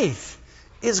faith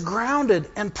is grounded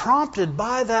and prompted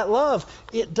by that love.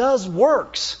 It does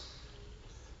works.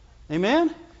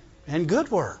 Amen? And good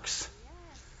works.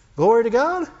 Glory to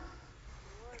God.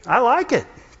 I like it.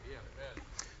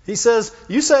 He says,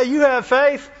 you say you have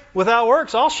faith without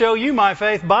works. I'll show you my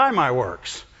faith by my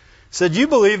works. He said, you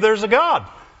believe there's a God.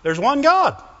 There's one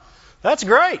God. That's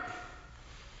great.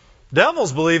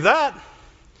 Devils believe that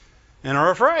and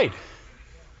are afraid.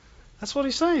 That's what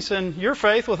he's saying. He's saying, your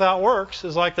faith without works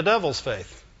is like the devil's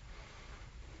faith.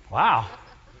 Wow.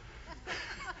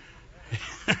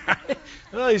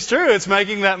 Well, it's true. It's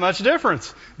making that much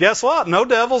difference. Guess what? No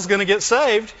devil's going to get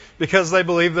saved because they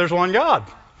believe there's one God.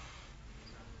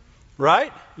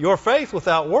 Right? Your faith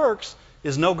without works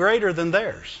is no greater than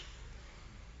theirs.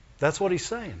 That's what he's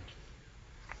saying.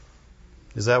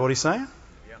 Is that what he's saying?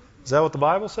 Yeah. Is that what the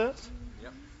Bible says? Yeah.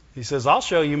 He says, I'll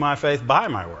show you my faith by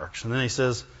my works. And then he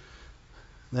says,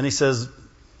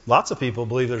 lots of people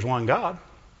believe there's one God.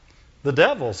 The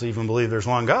devils even believe there's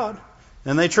one God,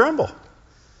 and they tremble.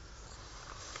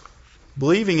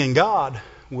 Believing in God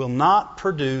will not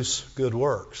produce good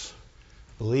works.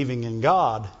 Believing in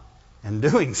God and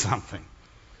doing something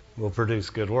will produce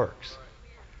good works.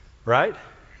 Right?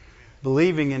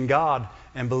 Believing in God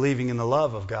and believing in the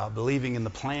love of God, believing in the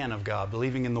plan of God,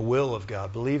 believing in the will of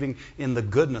God, believing in the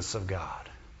goodness of God.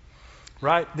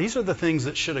 Right? These are the things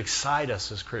that should excite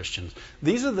us as Christians.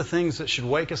 These are the things that should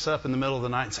wake us up in the middle of the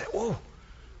night and say, "Whoa,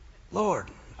 Lord,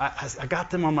 I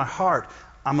got them on my heart.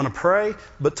 I'm going to pray,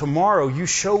 but tomorrow you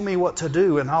show me what to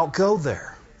do and I'll go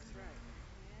there."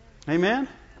 Amen?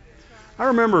 I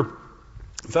remember,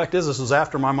 in fact, this was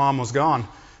after my mom was gone,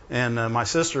 and my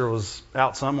sister was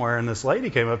out somewhere, and this lady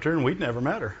came up to her, and we'd never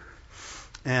met her.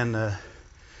 And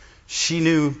she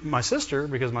knew my sister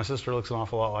because my sister looks an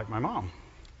awful lot like my mom.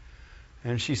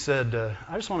 And she said,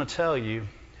 I just want to tell you,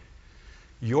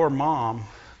 your mom,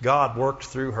 God worked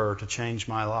through her to change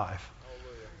my life.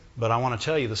 But I want to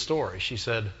tell you the story. She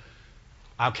said,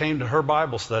 I came to her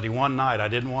Bible study one night. I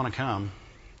didn't want to come.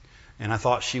 And I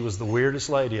thought she was the weirdest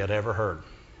lady I'd ever heard.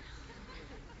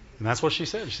 And that's what she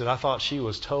said. She said, I thought she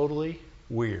was totally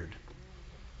weird.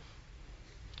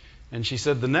 And she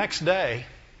said, the next day,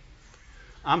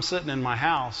 I'm sitting in my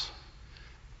house,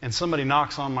 and somebody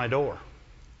knocks on my door.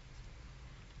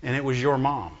 And it was your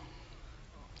mom.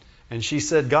 And she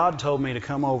said, God told me to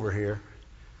come over here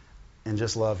and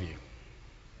just love you.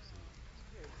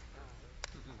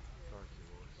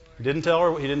 He didn't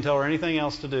tell her anything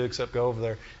else to do except go over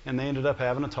there. And they ended up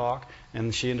having a talk,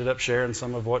 and she ended up sharing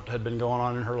some of what had been going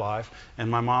on in her life. And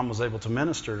my mom was able to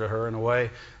minister to her in a way.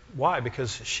 Why?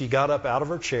 Because she got up out of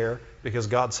her chair because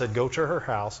God said go to her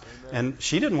house. Amen. And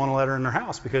she didn't want to let her in her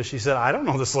house because she said, I don't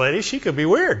know this lady. She could be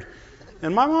weird.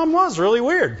 And my mom was really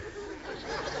weird.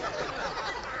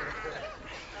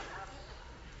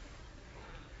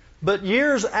 But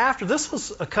years after, this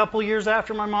was a couple years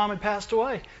after my mom had passed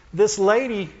away, this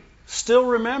lady still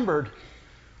remembered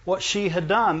what she had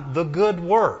done, the good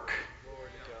work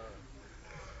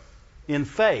in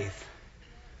faith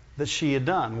that she had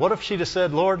done. What if she'd have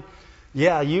said, Lord,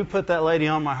 yeah, you put that lady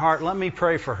on my heart. Let me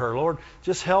pray for her. Lord,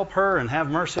 just help her and have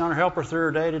mercy on her. Help her through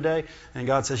her day to day. And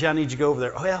God says, yeah, I need you to go over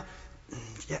there. Oh, yeah,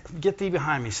 get thee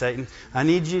behind me, Satan. I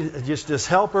need you to just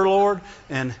help her, Lord,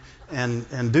 and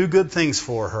do good things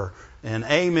for her. And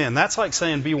amen. That's like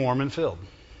saying be warm and filled.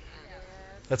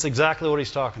 That's exactly what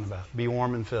he's talking about. Be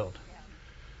warm and filled.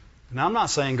 Now, I'm not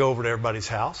saying go over to everybody's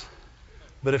house.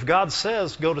 But if God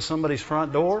says go to somebody's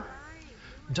front door,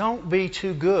 don't be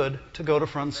too good to go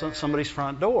to somebody's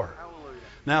front door.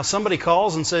 Now, if somebody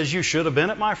calls and says you should have been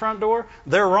at my front door,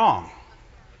 they're wrong.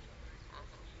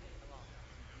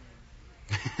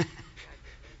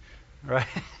 Right?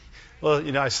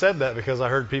 Well, I said that because I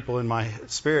heard people in my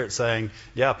spirit saying,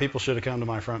 yeah, people should have come to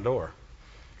my front door.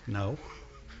 No.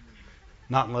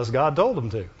 Not unless God told them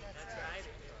to.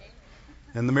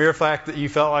 And the mere fact that you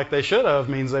felt like they should have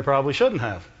means they probably shouldn't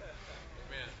have.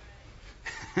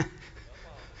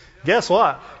 Guess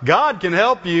what? God can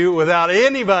help you without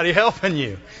anybody helping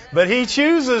you. But He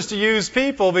chooses to use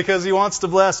people because He wants to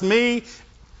bless me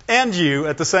and you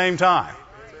at the same time.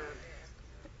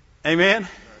 Amen?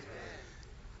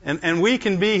 And we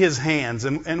can be His hands,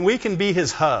 and we can be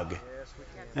His hug.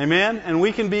 Amen? And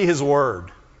we can be His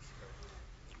word.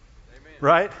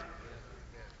 Right?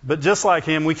 But just like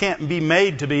Him, we can't be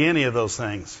made to be any of those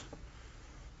things.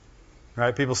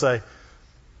 Right? People say,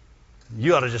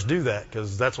 you ought to just do that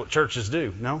because that's what churches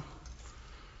do. No.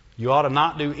 You ought to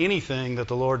not do anything that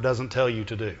the Lord doesn't tell you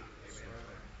to do.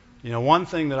 One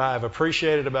thing that I have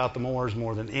appreciated about the Moores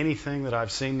more than anything that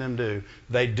I've seen them do,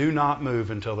 they do not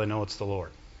move until they know it's the Lord.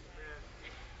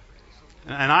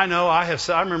 And I know I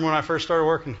remember when I first started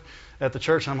working at the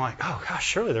church, I'm like, oh gosh,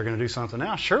 surely they're going to do something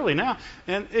now. Surely now.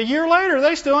 And a year later,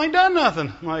 they still ain't done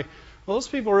nothing. I'm like, well, those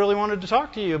people really wanted to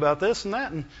talk to you about this and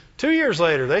that. And 2 years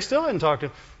later, they still hadn't talked to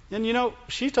you. And you know,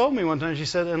 she told me one time, she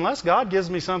said, unless God gives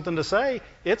me something to say,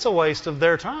 it's a waste of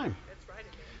their time.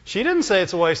 She didn't say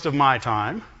it's a waste of my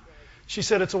time. She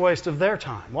said it's a waste of their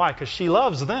time. Why? Because she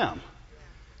loves them.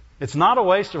 It's not a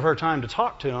waste of her time to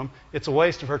talk to them. It's a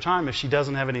waste of her time if she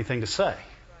doesn't have anything to say.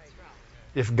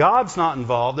 If God's not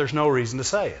involved, there's no reason to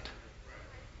say it.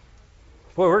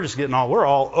 Boy, we're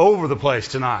all over the place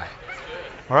tonight.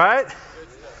 All right?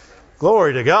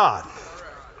 Glory to God.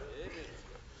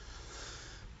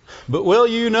 But will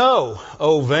you know,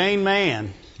 O vain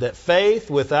man, that faith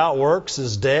without works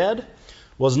is dead?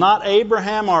 Was not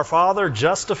Abraham our father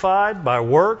justified by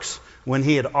works when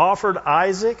he had offered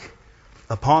Isaac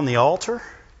upon the altar?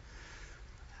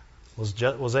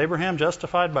 Was Abraham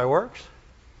justified by works?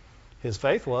 His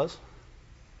faith was.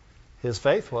 His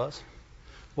faith was.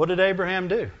 What did Abraham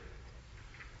do?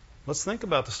 Let's think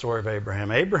about the story of Abraham.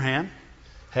 Abraham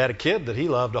had a kid that he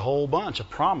loved a whole bunch, a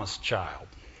promised child.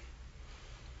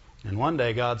 And one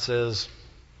day God says,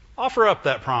 offer up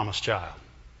that promised child.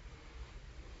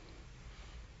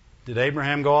 Did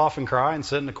Abraham go off and cry and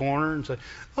sit in the corner and say,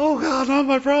 oh God, not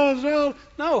my promised child?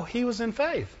 No, he was in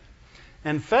faith.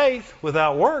 And faith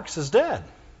without works is dead.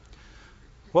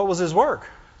 What was his work?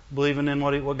 Believing in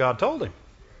what God told him.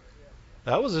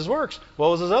 That was his works. What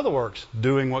was his other works?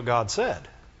 Doing what God said.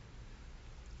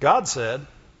 God said,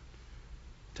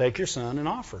 take your son and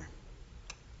offer him.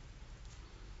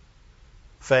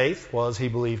 Faith was he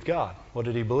believed God. What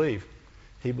did he believe?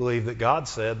 He believed that God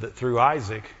said that through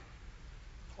Isaac,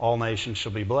 all nations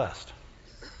shall be blessed.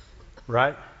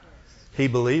 Right? He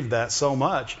believed that so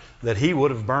much that he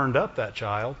would have burned up that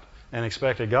child and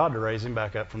expected God to raise him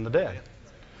back up from the dead.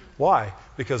 Why?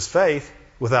 Because faith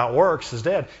without works is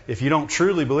dead. If you don't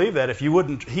truly believe that,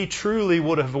 he truly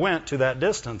would have went to that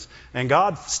distance. And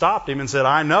God stopped him and said,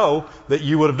 I know that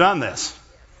you would have done this.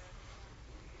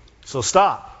 So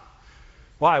stop.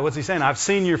 Why? What's he saying? I've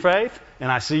seen your faith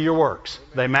and I see your works.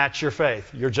 They match your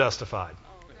faith. You're justified.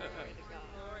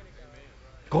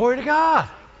 Glory to God.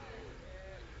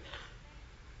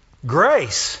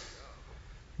 Grace.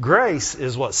 Grace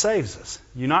is what saves us.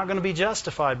 You're not going to be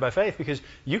justified by faith because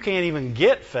you can't even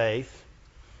get faith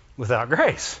without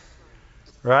grace.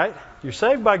 Right? You're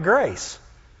saved by grace.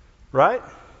 Right?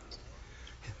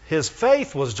 His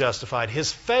faith was justified.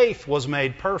 His faith was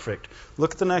made perfect.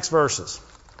 Look at the next verses.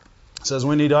 It says,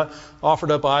 when he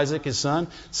offered up Isaac, his son,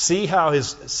 seest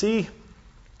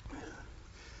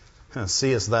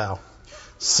thou.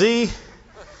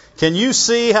 Can you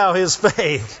see how his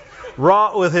faith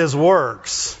wrought with his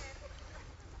works?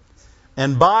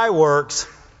 And by works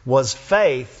was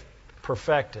faith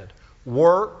perfected.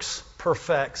 Works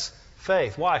perfects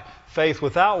faith. Why? Faith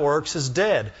without works is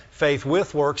dead. Faith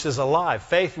with works is alive.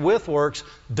 Faith with works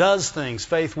does things.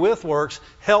 Faith with works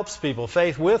helps people.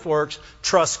 Faith with works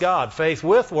trusts God. Faith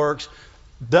with works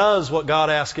does what God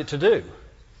asks it to do.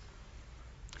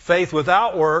 Faith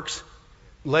without works,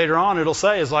 later on it'll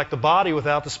say, is like the body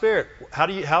without the spirit. How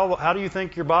do you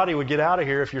think your body would get out of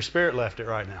here if your spirit left it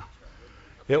right now?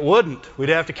 It wouldn't. We'd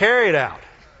have to carry it out.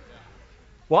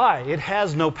 Why? It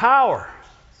has no power.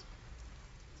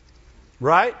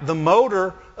 Right? The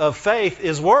motor of faith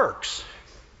is works.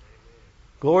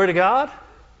 Glory to God.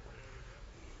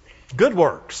 Good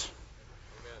works.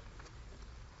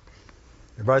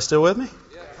 Everybody still with me?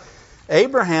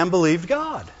 Abraham believed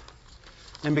God.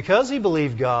 And because he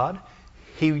believed God,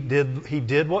 he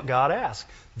did what God asked.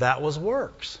 That was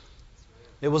works.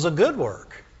 It was a good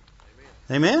work.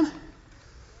 Amen?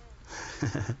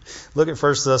 Look at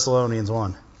 1 Thessalonians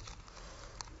 1.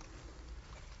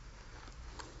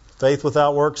 Faith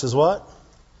without works is what?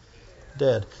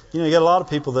 Dead. You get a lot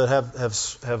of people that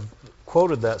have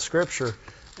quoted that scripture,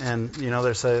 and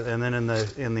they say, and then in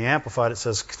the Amplified it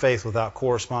says faith without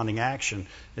corresponding action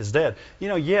is dead.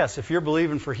 Yes, if you're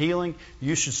believing for healing,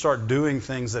 you should start doing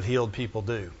things that healed people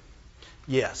do.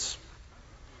 Yes,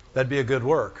 that'd be a good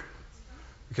work,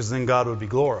 because then God would be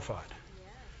glorified,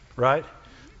 right?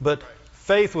 But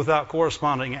faith without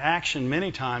corresponding action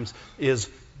many times is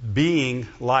being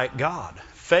like God.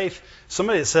 Faith,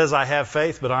 somebody that says, I have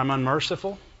faith, but I'm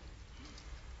unmerciful.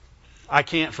 I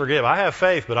can't forgive. I have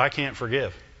faith, but I can't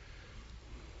forgive.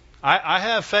 I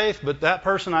have faith, but that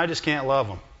person, I just can't love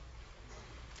them.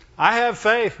 I have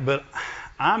faith, but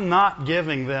I'm not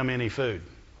giving them any food.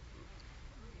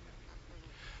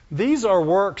 These are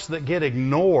works that get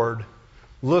ignored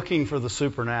looking for the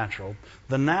supernatural.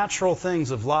 The natural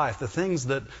things of life, the things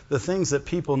that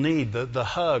people need, the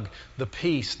hug, the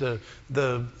peace,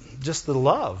 just the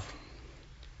love.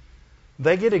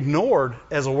 They get ignored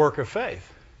as a work of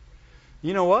faith.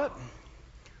 You know what?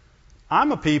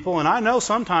 I'm a people, and I know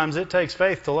sometimes it takes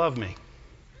faith to love me.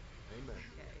 Amen.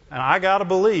 And I got to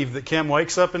believe that Kim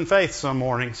wakes up in faith some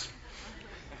mornings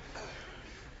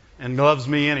and loves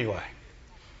me anyway.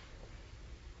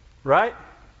 Right?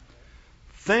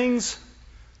 Things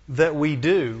that we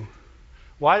do.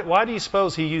 Why do you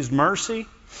suppose he used mercy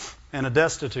and a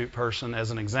destitute person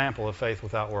as an example of faith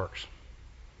without works?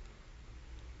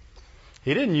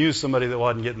 He didn't use somebody that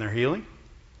wasn't getting their healing.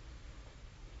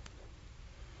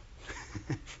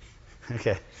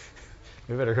 Okay.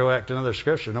 We better go back to another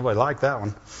scripture. Nobody liked that one.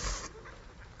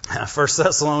 1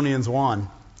 Thessalonians 1,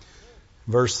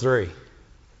 verse 3.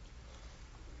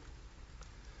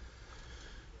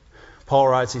 Paul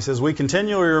writes, he says, we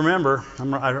continually remember,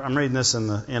 I'm reading this in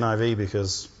the NIV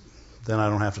because then I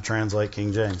don't have to translate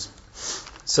King James.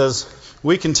 It says,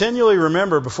 we continually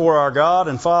remember before our God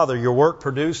and Father your work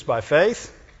produced by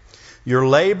faith, your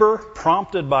labor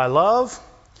prompted by love,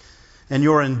 and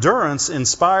your endurance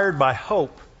inspired by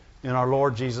hope in our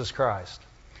Lord Jesus Christ.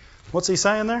 What's he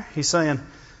saying there? He's saying,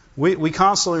 we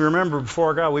constantly remember before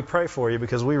our God, we pray for you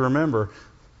because we remember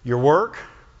your work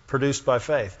produced by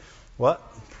faith. What?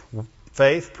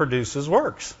 Faith produces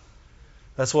works.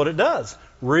 That's what it does.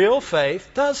 Real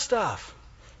faith does stuff.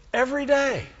 Every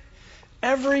day.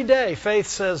 Every day, faith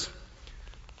says,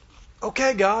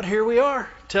 okay, God, here we are.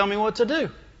 Tell me what to do.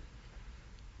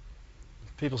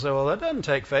 People say, well, that doesn't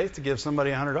take faith to give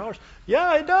somebody $100.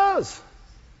 Yeah, it does.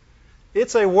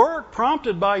 It's a work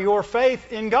prompted by your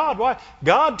faith in God. Why?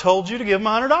 God told you to give him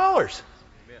 $100.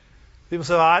 People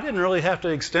say, well, I didn't really have to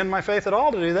extend my faith at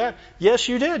all to do that. Yes,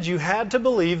 you did. You had to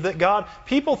believe that God...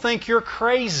 People think you're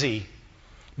crazy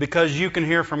because you can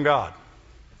hear from God.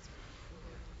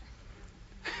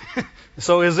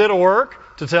 So is it a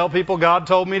work to tell people God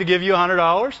told me to give you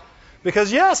 $100?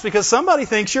 Because yes, because somebody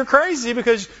thinks you're crazy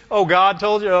because, oh, God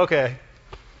told you? Okay.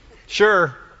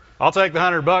 Sure. I'll take the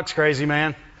 $100, crazy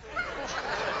man.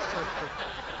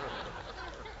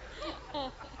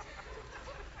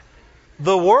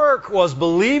 The work was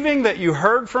believing that you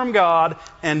heard from God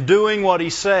and doing what He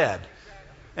said.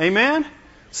 Amen?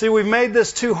 See, we've made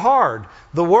this too hard.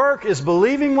 The work is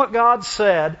believing what God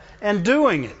said and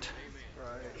doing it.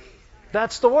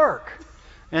 That's the work.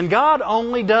 And God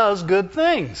only does good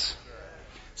things.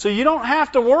 So you don't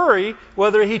have to worry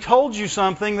whether He told you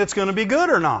something that's going to be good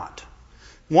or not.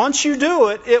 Once you do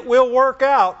it, it will work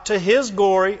out to His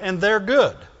glory and their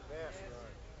good.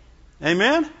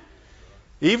 Amen?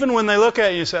 Even when they look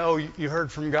at you and say, oh, you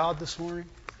heard from God this morning?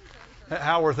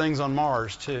 How were things on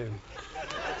Mars, too?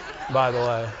 By the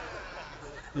way.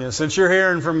 You know, since you're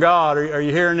hearing from God, are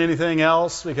you hearing anything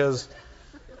else? Because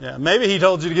maybe He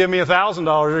told you to give me $1,000.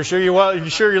 Are you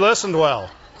sure you listened well?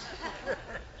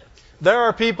 There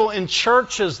are people in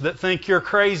churches that think you're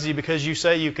crazy because you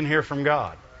say you can hear from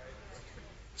God.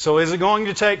 So is it going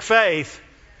to take faith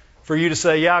for you to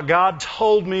say, yeah, God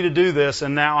told me to do this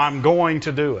and now I'm going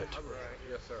to do it?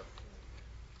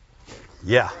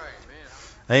 Yeah.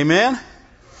 Amen.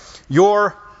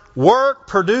 Your work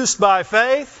produced by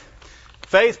faith.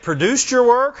 Faith produced your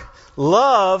work.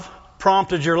 Love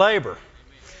prompted your labor.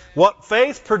 What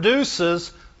faith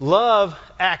produces, love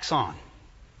acts on.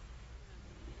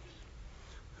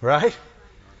 Right?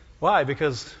 Why?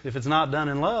 Because if it's not done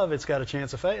in love, it's got a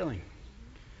chance of failing.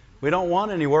 We don't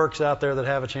want any works out there that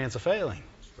have a chance of failing.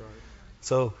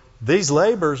 So these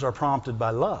labors are prompted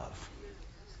by love.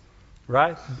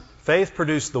 Right? Faith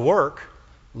produced the work.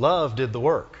 Love did the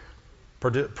work.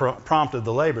 Prompted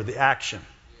the labor, the action.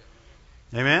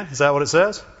 Amen? Is that what it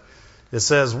says? It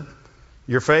says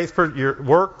your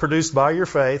work produced by your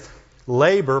faith,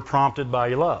 labor prompted by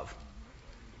your love.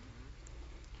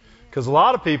 Because a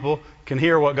lot of people can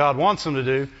hear what God wants them to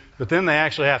do, but then they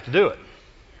actually have to do it.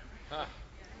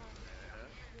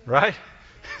 Right?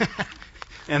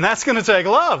 And that's going to take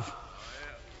love.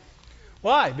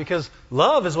 Why? Because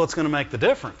love is what's going to make the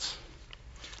difference.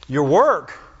 Your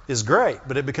work is great,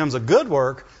 but it becomes a good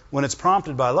work when it's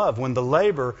prompted by love, when the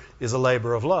labor is a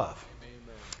labor of love.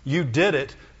 You did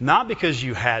it not because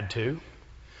you had to.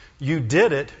 You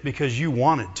did it because you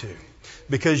wanted to.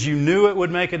 Because you knew it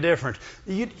would make a difference.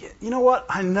 You know what?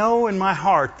 I know in my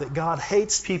heart that God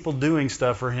hates people doing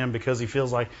stuff for Him because they feel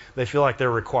like they're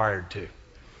required to.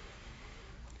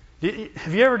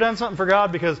 Have you ever done something for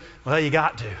God because, well, you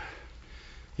got to?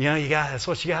 That's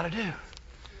what you got to do.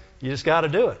 You just got to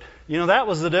do it. That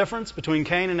was the difference between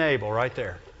Cain and Abel right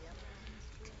there.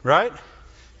 Right?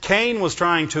 Cain was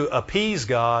trying to appease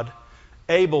God.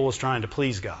 Abel was trying to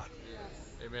please God.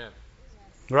 Amen.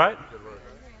 Right?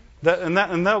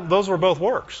 Those were both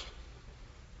works.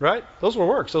 Right? Those were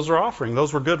works. Those were offering.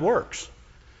 Those were good works.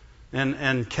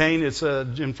 And Cain, it's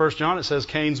in 1 John it says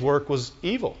Cain's work was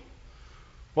evil.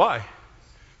 Why?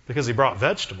 Because he brought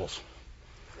vegetables.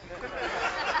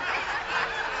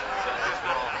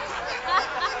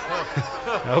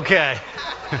 Okay.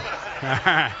 All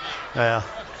right. Well,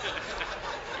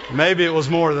 maybe it was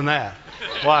more than that.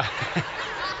 Why?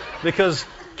 Because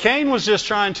Cain was just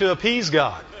trying to appease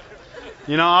God.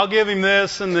 I'll give him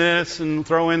this and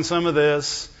throw in some of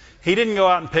this. He didn't go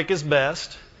out and pick his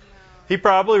best. He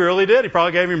probably really did. He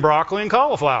probably gave him broccoli and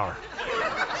cauliflower.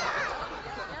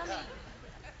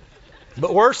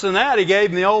 But worse than that, he gave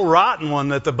him the old rotten one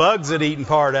that the bugs had eaten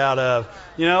part out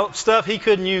of. Stuff he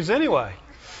couldn't use anyway.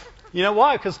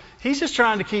 Why? Because he's just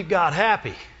trying to keep God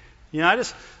happy. I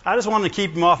just wanted to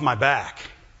keep him off my back.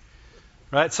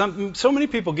 Right? So many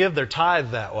people give their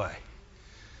tithe that way.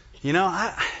 You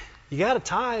got to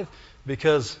tithe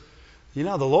because, the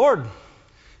Lord,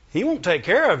 He won't take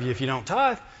care of you if you don't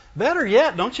tithe. Better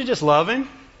yet, don't you just love Him?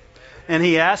 And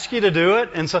He asked you to do it.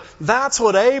 And so that's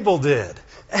what Abel did.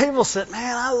 Abel said,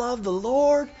 man, I love the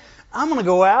Lord. I'm going to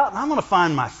go out and I'm going to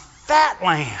find my fat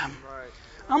lamb.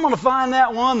 I'm going to find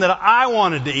that one that I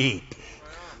wanted to eat.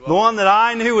 The one that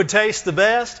I knew would taste the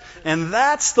best. And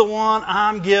that's the one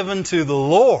I'm giving to the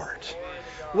Lord.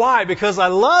 Why? Because I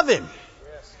love Him.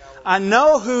 I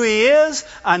know who He is.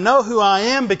 I know who I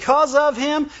am because of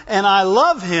Him. And I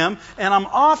love Him. And I'm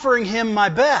offering Him my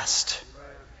best.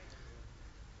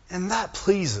 And that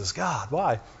pleases God.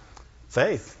 Why?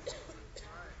 Faith.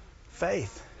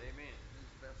 Faith.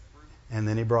 And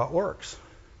then He brought works.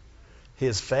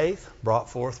 His faith brought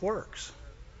forth works.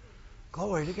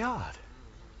 Glory to God.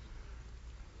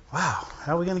 Wow.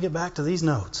 How are we going to get back to these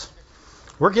notes?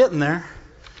 We're getting there.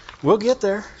 We'll get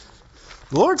there.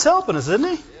 The Lord's helping us, isn't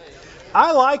He?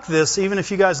 I like this, even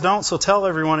if you guys don't, so tell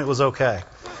everyone it was okay.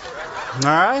 All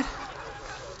right?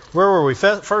 Where were we?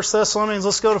 1 Thessalonians.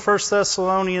 Let's go to 1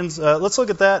 Thessalonians. Let's look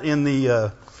at that in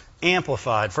the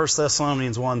Amplified. 1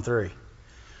 Thessalonians 1:3.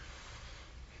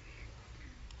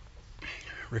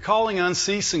 Recalling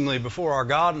unceasingly before our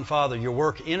God and Father your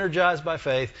work energized by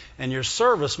faith and your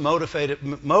service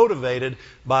motivated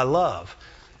by love.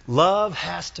 Love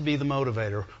has to be the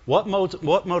motivator. What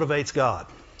motivates God?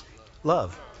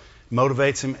 Love.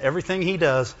 Motivates Him. Everything He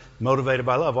does, motivated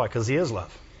by love. Why? Because He is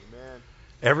love. Amen.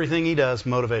 Everything He does,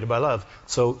 motivated by love.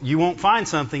 So you won't find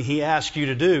something He asks you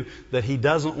to do that He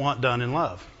doesn't want done in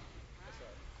love.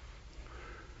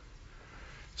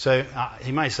 So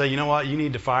He might say, you know what, you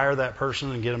need to fire that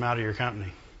person and get them out of your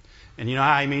company. And you know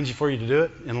how He means for you to do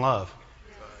it? In love.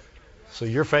 So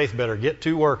your faith better get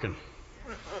to working.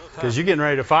 Because you're getting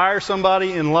ready to fire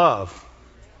somebody in love.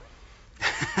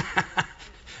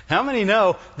 How many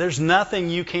know there's nothing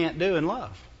you can't do in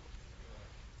love?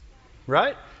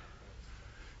 Right?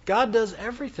 God does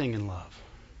everything in love.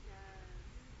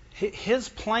 His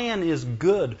plan is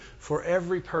good for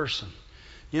every person.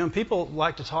 People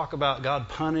like to talk about God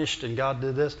punished and God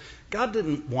did this. God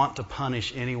didn't want to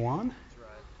punish anyone.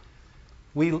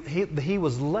 He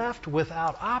was left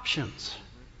without options.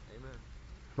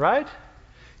 Right?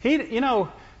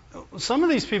 Some of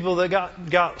these people that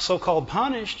got so-called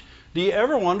punished, do you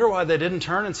ever wonder why they didn't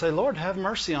turn and say, Lord, have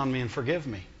mercy on me and forgive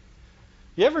me?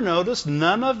 You ever notice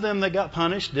none of them that got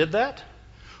punished did that?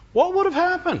 What would have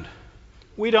happened?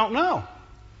 We don't know.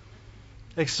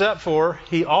 Except for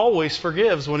He always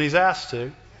forgives when He's asked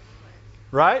to.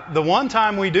 Right? The one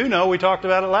time we do know, we talked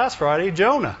about it last Friday,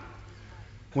 Jonah.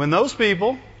 When those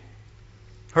people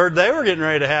heard they were getting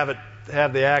ready to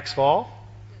have the axe fall,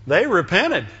 they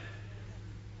repented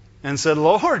and said,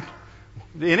 Lord,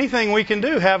 anything we can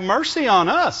do, have mercy on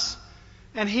us.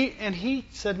 And he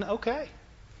said, okay.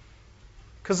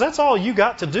 Because that's all you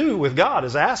got to do with God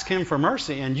is ask Him for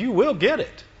mercy and you will get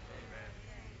it.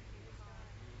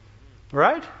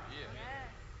 Right?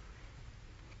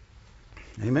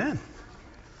 Amen.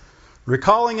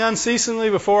 Recalling unceasingly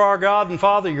before our God and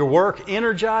Father your work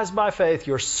energized by faith,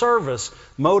 your service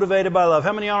motivated by love.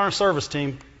 How many are on our service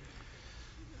team?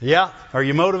 Yeah. Are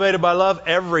you motivated by love?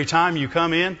 Every time you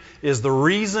come in, is the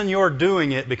reason you're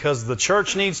doing it because the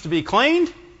church needs to be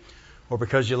cleaned or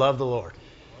because you love the Lord?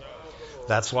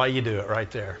 That's why you do it right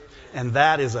there. And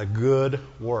that is a good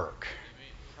work.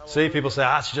 See, people say,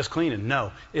 it's just cleaning.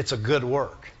 No, it's a good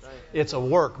work. It's a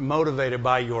work motivated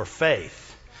by your faith.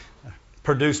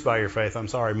 Produced by your faith,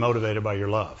 motivated by your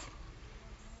love.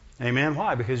 Amen?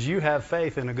 Why? Because you have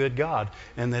faith in a good God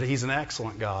and that He's an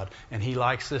excellent God and He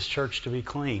likes this church to be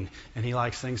clean and He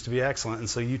likes things to be excellent. And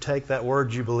so you take that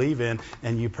word you believe in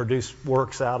and you produce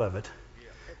works out of it.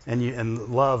 And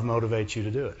love motivates you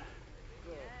to do it.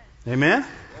 Amen?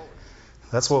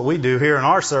 That's what we do here in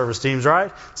our service teams,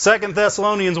 right? 2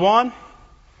 Thessalonians 1,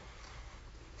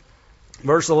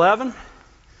 verse 11,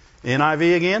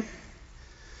 NIV again.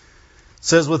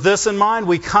 Says, with this in mind,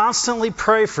 we constantly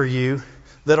pray for you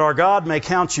that our God may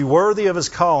count you worthy of His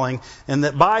calling, and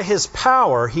that by His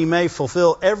power He may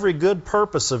fulfill every good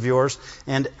purpose of yours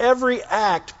and every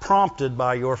act prompted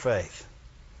by your faith.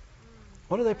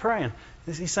 What are they praying?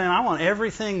 He's saying, I want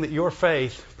everything that your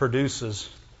faith produces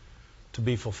to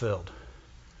be fulfilled.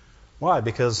 Why?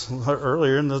 Because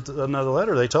earlier in another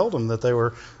letter they told them that they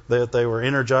were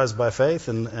energized by faith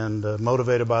and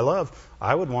motivated by love.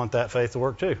 I would want that faith to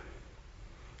work too.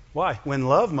 Why? When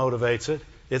love motivates it,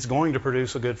 it's going to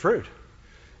produce a good fruit.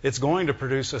 It's going to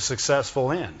produce a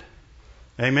successful end.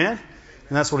 Amen?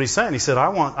 And that's what he's saying. He said, I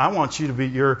want you to be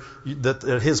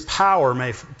that His power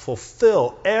may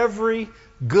fulfill every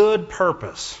good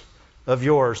purpose of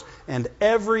yours and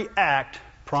every act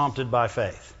prompted by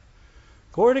faith.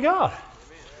 Glory to God.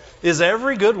 Is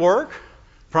every good work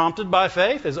prompted by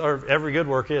faith? Or every good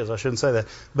work is, I shouldn't say that,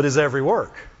 but is every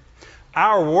work.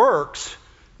 Our works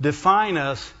define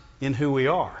us in who we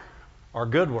are. Our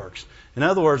good works. In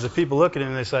other words, if people look at him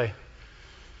and they say,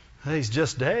 hey, he's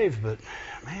just Dave, but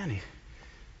man,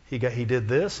 he did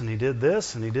this and he did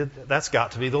this and he did that. That's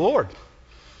got to be the Lord.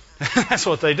 That's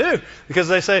what they do. Because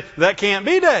they say, that can't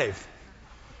be Dave.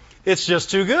 It's just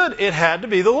too good. It had to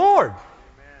be the Lord.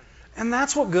 And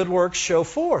that's what good works show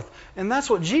forth. And that's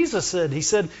what Jesus said. He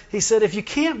said, if you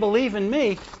can't believe in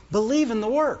me, believe in the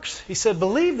works. He said,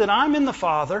 believe that I'm in the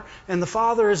Father and the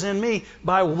Father is in me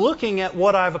by looking at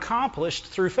what I've accomplished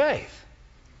through faith.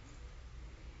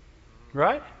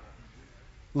 Right?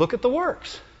 Look at the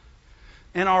works.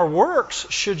 And our works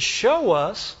should show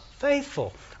us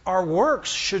faithful. Our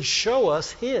works should show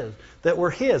us that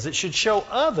we're His. It should show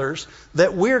others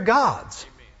that we're God's.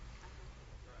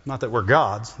 Not that we're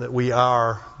God's, that we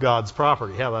are God's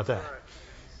property. How about that?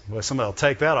 Well, somebody will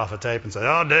take that off a tape and say,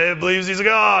 oh, Dave believes he's a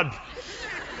God.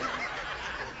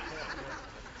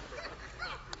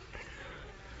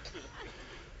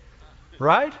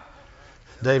 Right?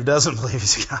 Dave doesn't believe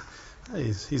he's a God.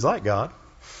 He's like God.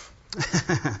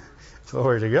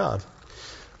 Glory to God.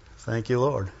 Thank you,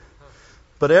 Lord.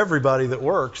 But everybody that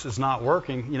works is not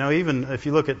working. You know, even if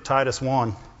you look at Titus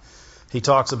 1, he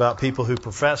talks about people who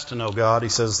profess to know God. He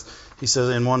says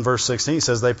in 1 verse 16, he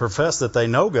says they profess that they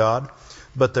know God,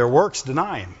 but their works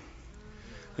deny Him.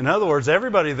 In other words,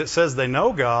 everybody that says they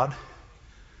know God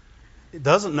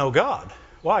doesn't know God.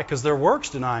 Why? Because their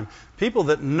works deny Him. People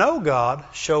that know God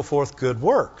show forth good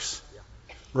works.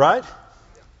 Right?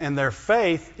 And their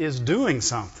faith is doing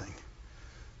something.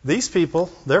 These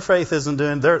people, their faith isn't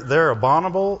doing, they're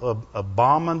abominable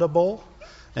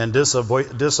and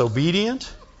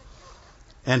disobedient.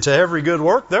 And to every good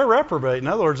work, they're reprobate. In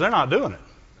other words, they're not doing it.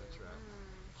 That's right.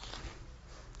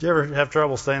 Did you ever have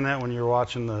trouble saying that when you were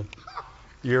watching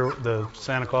the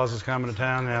Santa Claus is coming to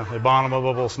town? Yeah, the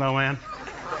abominable snowman.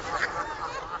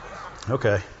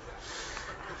 Okay.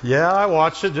 Yeah, I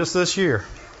watched it just this year.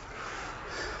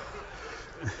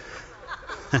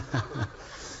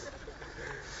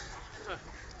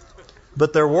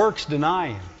 But their works deny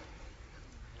Him.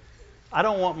 I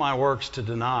don't want my works to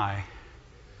deny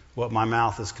what my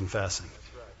mouth is confessing.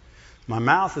 My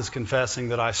mouth is confessing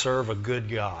that I serve a good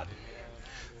God.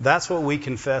 That's what we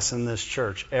confess in this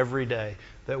church every day,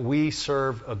 that we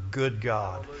serve a good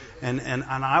God. And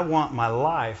I want my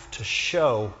life to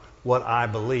show what I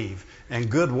believe. And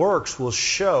good works will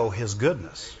show His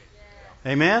goodness.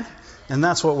 Amen? And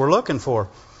that's what we're looking for.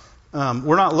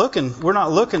 We're not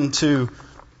looking to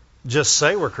just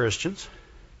say we're Christians.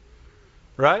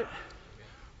 Right?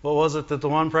 What was it that the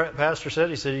one pastor said?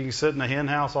 He said you can sit in a hen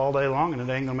house all day long and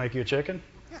it ain't going to make you a chicken.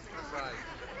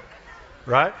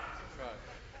 Right?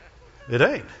 It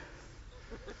ain't.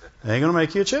 It ain't going to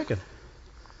make you a chicken.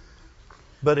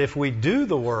 But if we do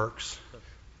the works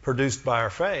produced by our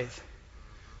faith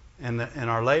and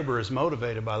our labor is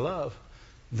motivated by love,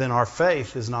 then our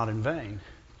faith is not in vain.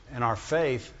 And our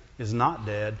faith is not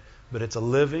dead, but it's a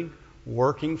living,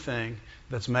 working thing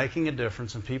that's making a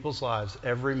difference in people's lives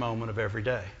every moment of every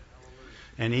day.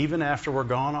 And even after we're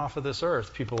gone off of this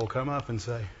earth, people will come up and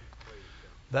say,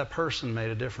 that person made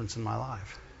a difference in my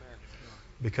life.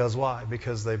 Because why?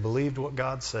 Because they believed what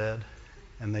God said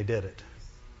and they did it.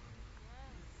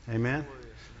 Amen?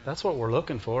 That's what we're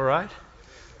looking for, right?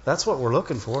 That's what we're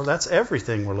looking for. That's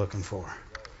everything we're looking for.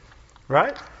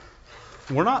 Right?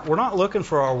 We're not looking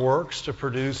for our works to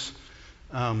produce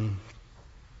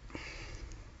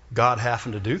God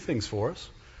having to do things for us.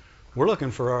 We're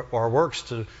looking for our works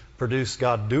to produce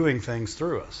God doing things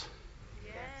through us.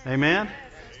 Yes. Amen?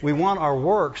 Yes. We want our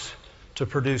works to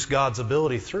produce God's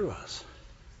ability through us.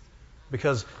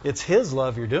 Because it's His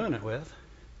love you're doing it with.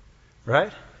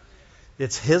 Right?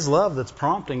 It's His love that's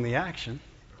prompting the action.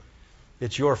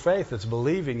 It's your faith that's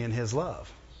believing in His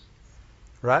love.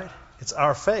 Right? It's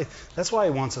our faith. That's why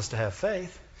He wants us to have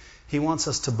faith. He wants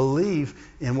us to believe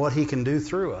in what He can do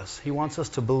through us. He wants us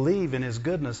to believe in His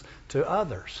goodness to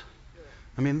others.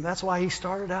 I mean, that's why He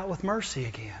started out with mercy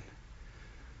again.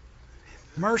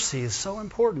 Mercy is so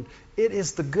important. It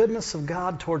is the goodness of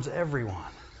God towards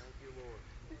everyone.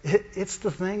 It's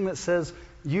the thing that says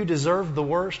you deserve the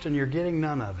worst and you're getting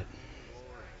none of it.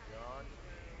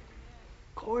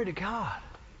 Glory to God.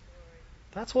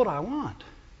 That's what I want.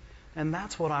 And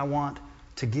that's what I want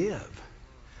to give.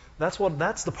 That's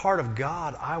the part of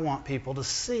God I want people to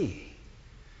see.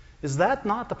 Is that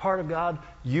not the part of God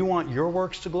you want your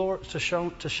works to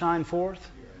shine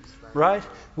forth? Right?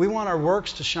 We want our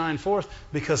works to shine forth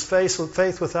because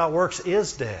faith without works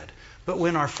is dead. But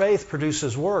when our faith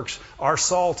produces works, our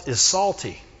salt is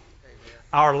salty.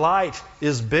 Our light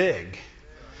is big.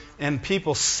 And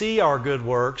people see our good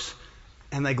works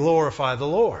and they glorify the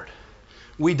Lord.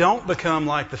 We don't become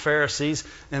like the Pharisees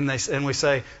and we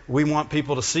say, we want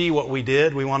people to see what we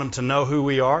did. We want them to know who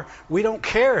we are. We don't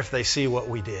care if they see what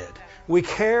we did. We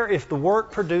care if the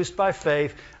work produced by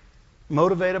faith,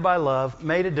 motivated by love,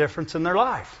 made a difference in their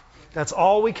life. That's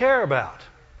all we care about.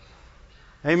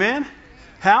 Amen?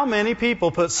 How many people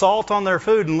put salt on their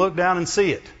food and look down and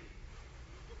see it?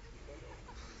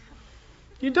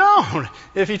 You don't.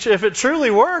 If it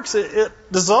truly works, it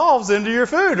dissolves into your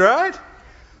food, right?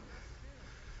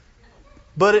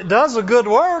 But it does a good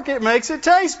work. It makes it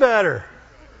taste better.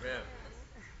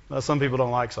 Well, some people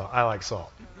don't like salt. I like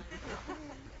salt.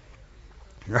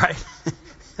 Right?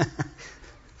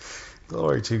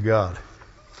 Glory to God.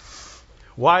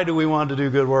 Why do we want to do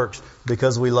good works?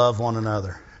 Because we love one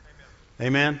another.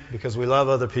 Amen? Because we love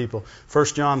other people. 1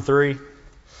 John 3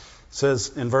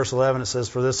 says, in verse 11, it says,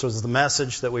 "For this was the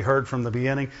message that we heard from the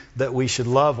beginning, that we should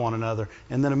love one another."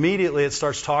 And then immediately it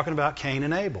starts talking about Cain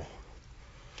and Abel.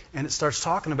 And it starts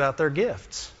talking about their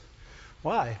gifts.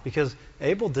 Why? Because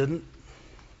Abel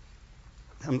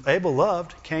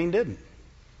loved, Cain didn't.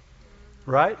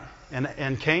 Right?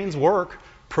 And Cain's work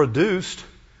produced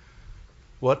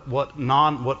what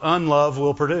unlove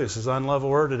will produce. Is unlove a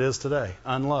word? It is today.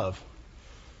 Unlove.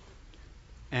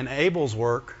 And Abel's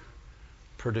work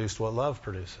produced what love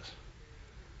produces.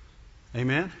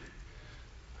 Amen?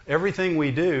 Everything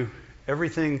we do,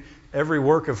 every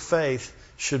work of faith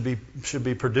should be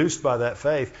produced by that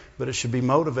faith, but it should be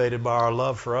motivated by our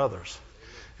love for others.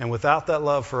 And without that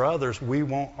love for others,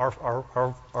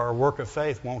 our work of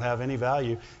faith won't have any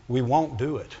value. We won't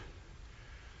do it.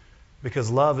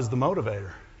 Because love is the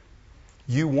motivator.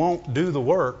 You won't do the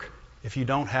work if you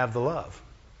don't have the love.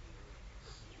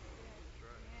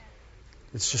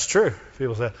 It's just true.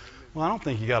 People say, well, I don't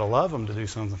think you got to love them to do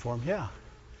something for them. Yeah.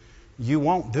 You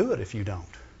won't do it if you don't.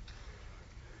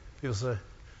 People say,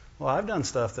 well, I've done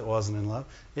stuff that wasn't in love.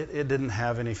 It didn't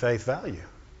have any faith value.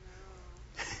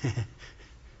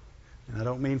 And I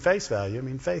don't mean face value, I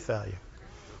mean faith value.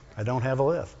 I don't have a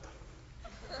lisp.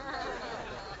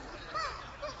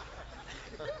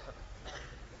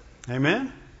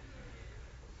 Amen?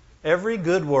 Every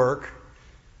good work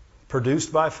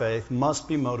produced by faith must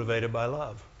be motivated by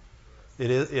love. It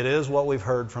is what we've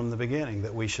heard from the beginning,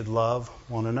 that we should love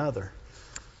one another.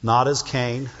 Not as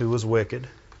Cain, who was wicked.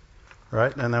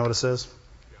 Right? Isn't that what it says?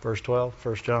 Verse 12,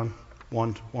 1 John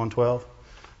 1:12.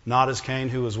 Not as Cain,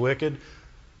 who was wicked,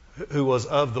 who was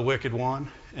of the wicked one,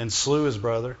 and slew his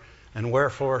brother. And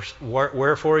wherefore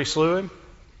he slew him?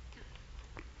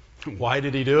 Why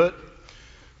did he do it?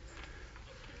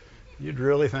 You'd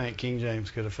really think King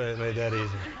James could have made that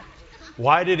easier.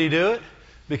 Why did he do it?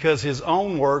 Because his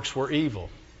own works were evil.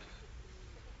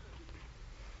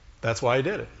 That's why he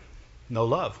did it. No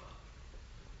love.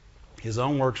 His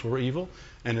own works were evil,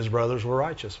 and his brothers were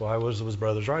righteous. Why was his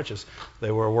brothers righteous?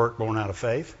 They were a work born out of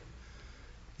faith,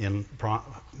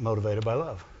 motivated by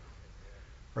love.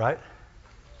 Right?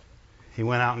 He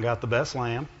went out and got the best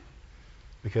lamb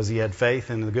because he had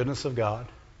faith in the goodness of God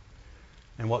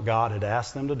and what God had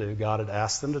asked them to do. God had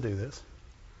asked them to do this.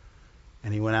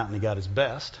 And he went out and he got his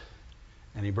best,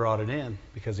 and he brought it in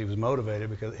because he was motivated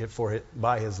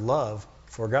by his love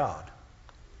for God.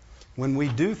 When we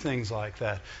do things like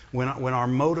that, when our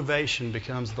motivation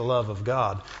becomes the love of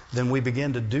God, then we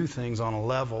begin to do things on a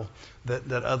level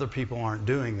that other people aren't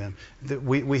doing them. That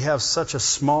we have such a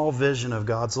small vision of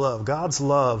God's love. God's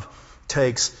love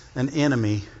takes an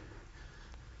enemy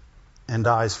and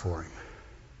dies for him.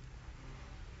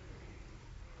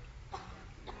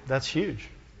 That's huge.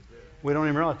 We don't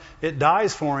even realize. It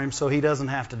dies for him so he doesn't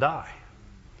have to die.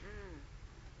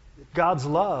 God's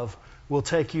love will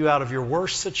take you out of your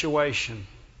worst situation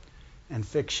and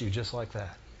fix you just like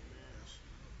that.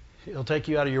 He'll take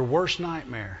you out of your worst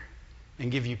nightmare and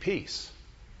give you peace.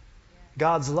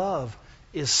 God's love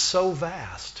is so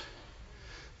vast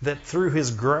that through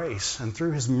His grace and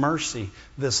through His mercy,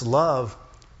 this love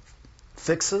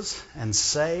fixes and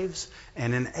saves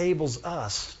and enables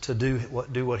us to do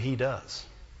what He does.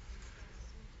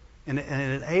 And it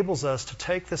enables us to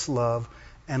take this love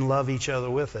and love each other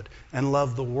with it, and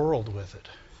love the world with it.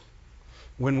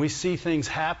 When we see things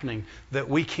happening that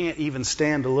we can't even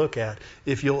stand to look at,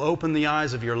 if you'll open the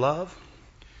eyes of your love,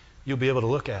 you'll be able to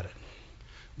look at it.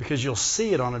 Because you'll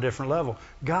see it on a different level.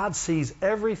 God sees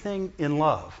everything in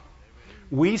love.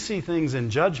 We see things in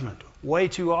judgment way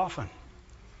too often.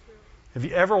 Have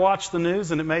you ever watched the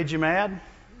news and it made you mad?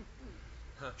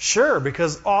 Sure,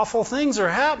 because awful things are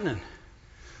happening.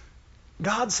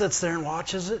 God sits there and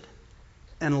watches it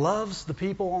and loves the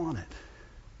people on it.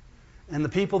 And the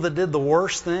people that did the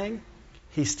worst thing,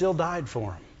 He still died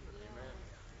for them.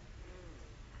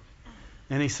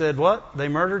 And He said, what? They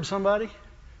murdered somebody?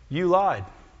 You lied.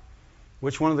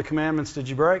 Which one of the commandments did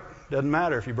you break? Doesn't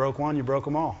matter. If you broke one, you broke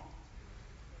them all.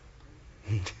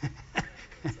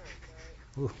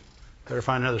 Ooh, better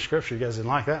find another scripture. You guys didn't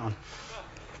like that one.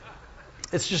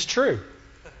 It's just true.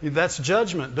 That's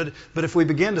judgment. But if we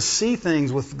begin to see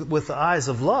things with the eyes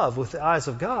of love, with the eyes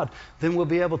of God, then we'll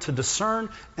be able to discern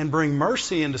and bring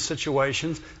mercy into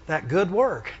situations, that good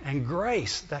work and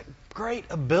grace, that great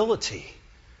ability.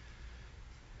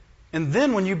 And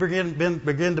then when you begin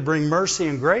to bring mercy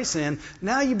and grace in,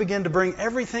 now you begin to bring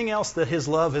everything else that His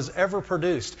love has ever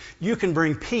produced. You can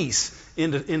bring peace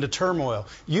into turmoil.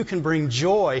 You can bring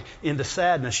joy into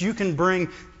sadness. You can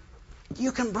bring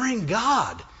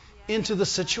God into the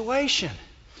situation.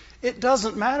 It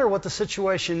doesn't matter what the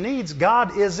situation needs.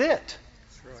 God is it.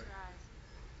 That's right.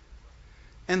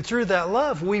 And through that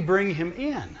love, we bring Him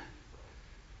in.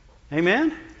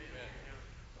 Amen?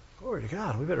 Glory to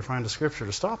God. We better find a scripture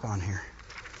to stop on here.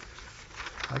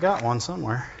 I got one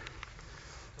somewhere.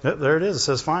 Yep, there it is. It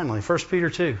says finally. 1 Peter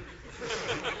 2.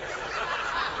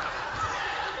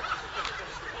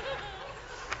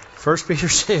 First Peter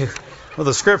 2. Well,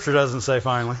 the scripture doesn't say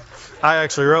finally. I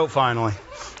actually wrote finally.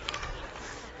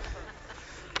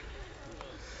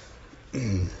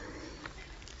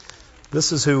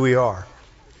 This is who we are.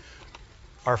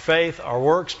 Our faith, our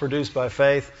works produced by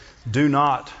faith, do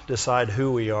not decide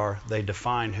who we are. They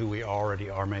define who we already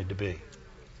are made to be.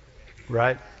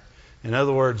 Right? In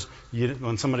other words,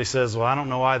 when somebody says, well, I don't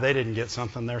know why they didn't get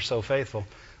something, they're so faithful.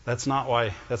 That's not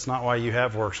why you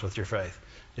have works with your faith.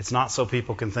 It's not so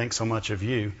people can think so much of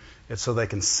you. It's so they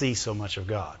can see so much of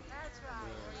God.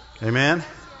 Amen?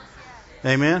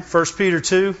 Amen. 1 Peter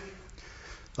 2,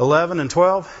 11 and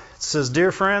 12. It says,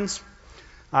 Dear friends,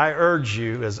 I urge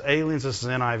you as aliens, this is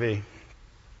NIV,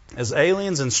 as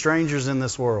aliens and strangers in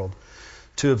this world,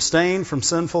 to abstain from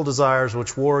sinful desires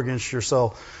which war against your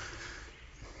soul.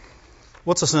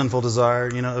 What's a sinful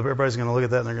desire? You know, everybody's going to look at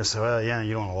that and they're going to say, well, yeah,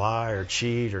 you don't want to lie or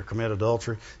cheat or commit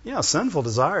adultery. You know, a sinful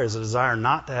desire is a desire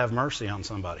not to have mercy on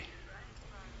somebody.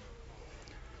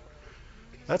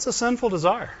 That's a sinful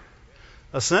desire.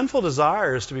 A sinful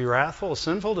desire is to be wrathful. A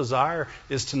sinful desire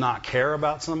is to not care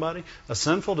about somebody. A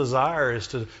sinful desire is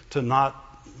to not,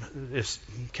 if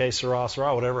que sera,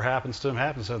 sera, whatever happens to them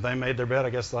happens. So if they made their bed,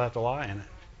 I guess they'll have to lie in it.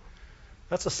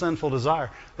 That's a sinful desire.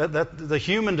 That the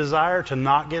human desire to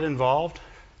not get involved.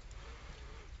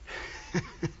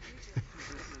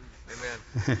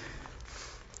 Amen.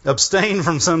 Abstain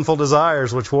from sinful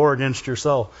desires which war against your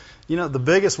soul. You know, the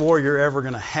biggest war you're ever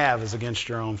going to have is against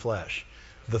your own flesh.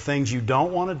 The things you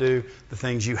don't want to do, the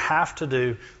things you have to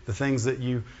do, the things that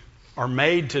you are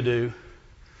made to do.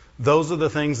 Those are the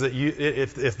things that you.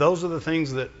 If those are the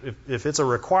things that, if it's a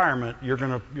requirement, you're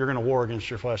gonna war against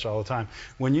your flesh all the time.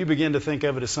 When you begin to think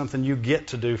of it as something you get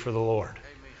to do for the Lord,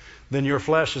 Amen, then your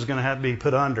flesh is going to have to be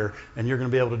put under, and you're going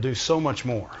to be able to do so much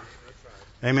more.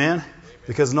 Right. Amen?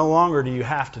 Because no longer do you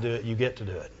have to do it; you get to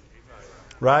do it.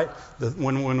 Right?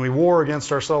 When we war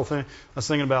against our soul, I was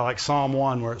thinking about like Psalm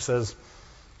 1, where it says,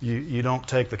 "You don't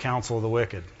take the counsel of the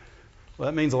wicked." Well,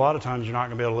 that means a lot of times you're not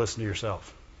going to be able to listen to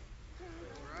yourself.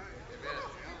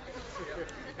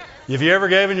 Have you ever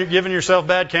given yourself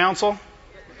bad counsel?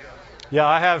 Yeah,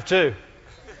 I have too.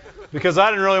 Because I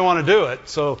didn't really want to do it.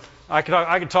 So I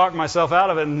could talk myself out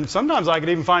of it. And sometimes I could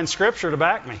even find scripture to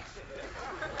back me.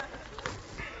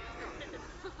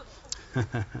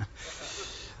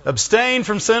 Abstain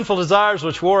from sinful desires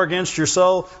which war against your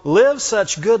soul. Live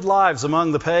such good lives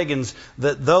among the pagans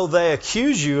that though they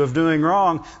accuse you of doing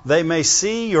wrong, they may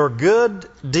see your good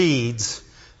deeds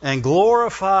and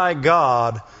glorify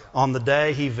God on the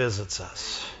day He visits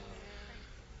us.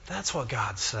 That's what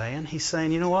God's saying. He's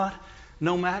saying, you know what?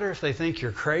 No matter if they think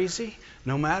you're crazy,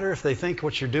 no matter if they think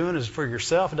what you're doing is for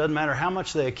yourself, it doesn't matter how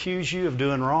much they accuse you of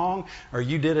doing wrong, or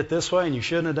you did it this way and you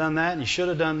shouldn't have done that and you should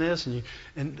have done this,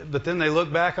 but then they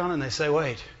look back on it and they say,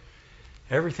 wait,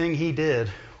 everything He did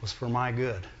was for my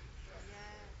good.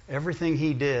 Everything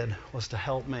He did was to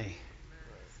help me.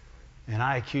 And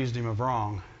I accused Him of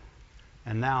wrong,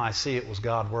 and now I see it was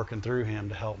God working through Him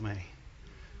to help me.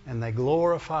 And they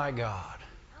glorify God.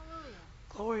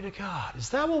 Glory to God.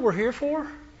 Is that what we're here for?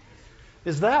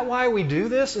 Is that why we do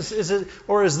this?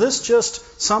 Or is this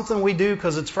just something we do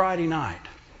because it's Friday night?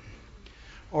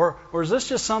 Or is this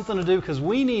just something to do because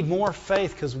we need more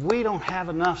faith because we don't have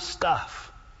enough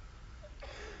stuff?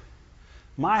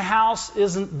 My house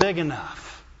isn't big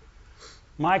enough.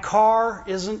 My car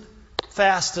isn't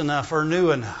fast enough or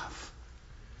new enough.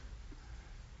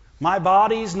 My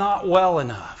body's not well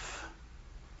enough.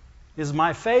 Is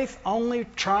my faith only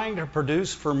trying to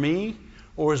produce for me,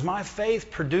 or is my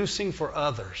faith producing for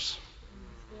others?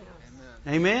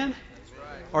 Amen?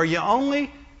 Are you only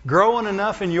growing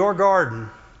enough in your garden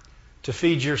to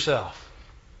feed yourself?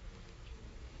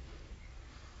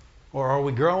 Or are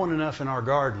we growing enough in our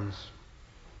gardens?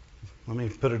 Let me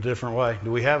put it a different way.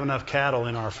 Do we have enough cattle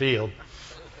in our field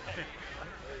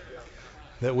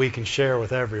that we can share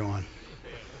with everyone?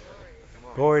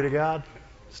 Glory to God.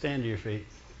 Stand to your feet.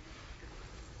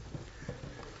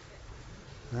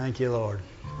 Thank you, Lord.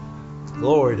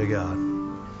 Glory to God.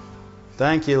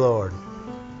 Thank you, Lord.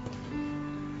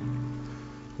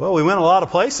 Well, we went a lot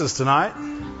of places tonight.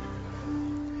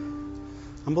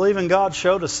 I'm believing God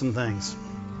showed us some things.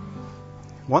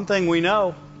 One thing we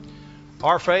know,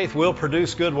 our faith will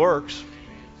produce good works.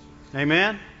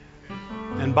 Amen?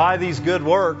 And by these good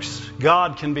works,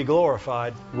 God can be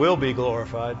glorified, will be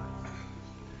glorified.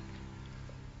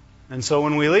 And so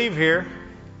when we leave here,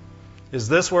 is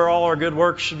this where all our good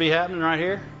works should be happening, right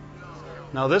here?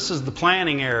 No, this is the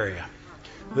planning area.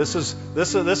 This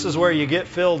is where you get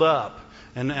filled up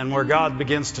and where God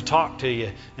begins to talk to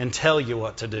you and tell you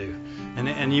what to do.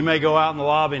 And you may go out in the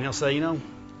lobby and He'll say,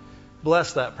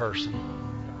 bless that person.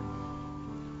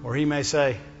 Or He may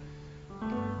say,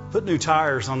 put new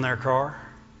tires on their car.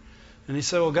 And you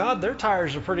say, well, God, their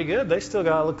tires are pretty good. They still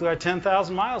got, look like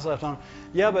 10,000 miles left on them.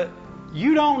 Yeah, but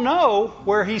you don't know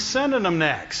where He's sending them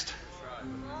next.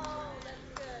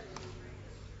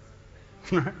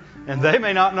 And they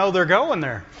may not know they're going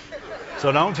there.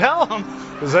 So don't tell them,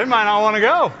 because they might not want to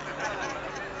go.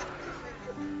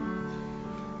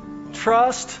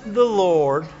 Trust the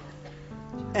Lord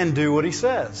and do what He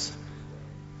says.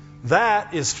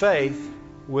 That is faith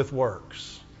with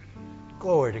works.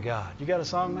 Glory to God. You got a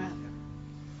song, Matt?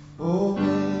 Oh,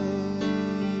 make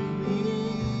me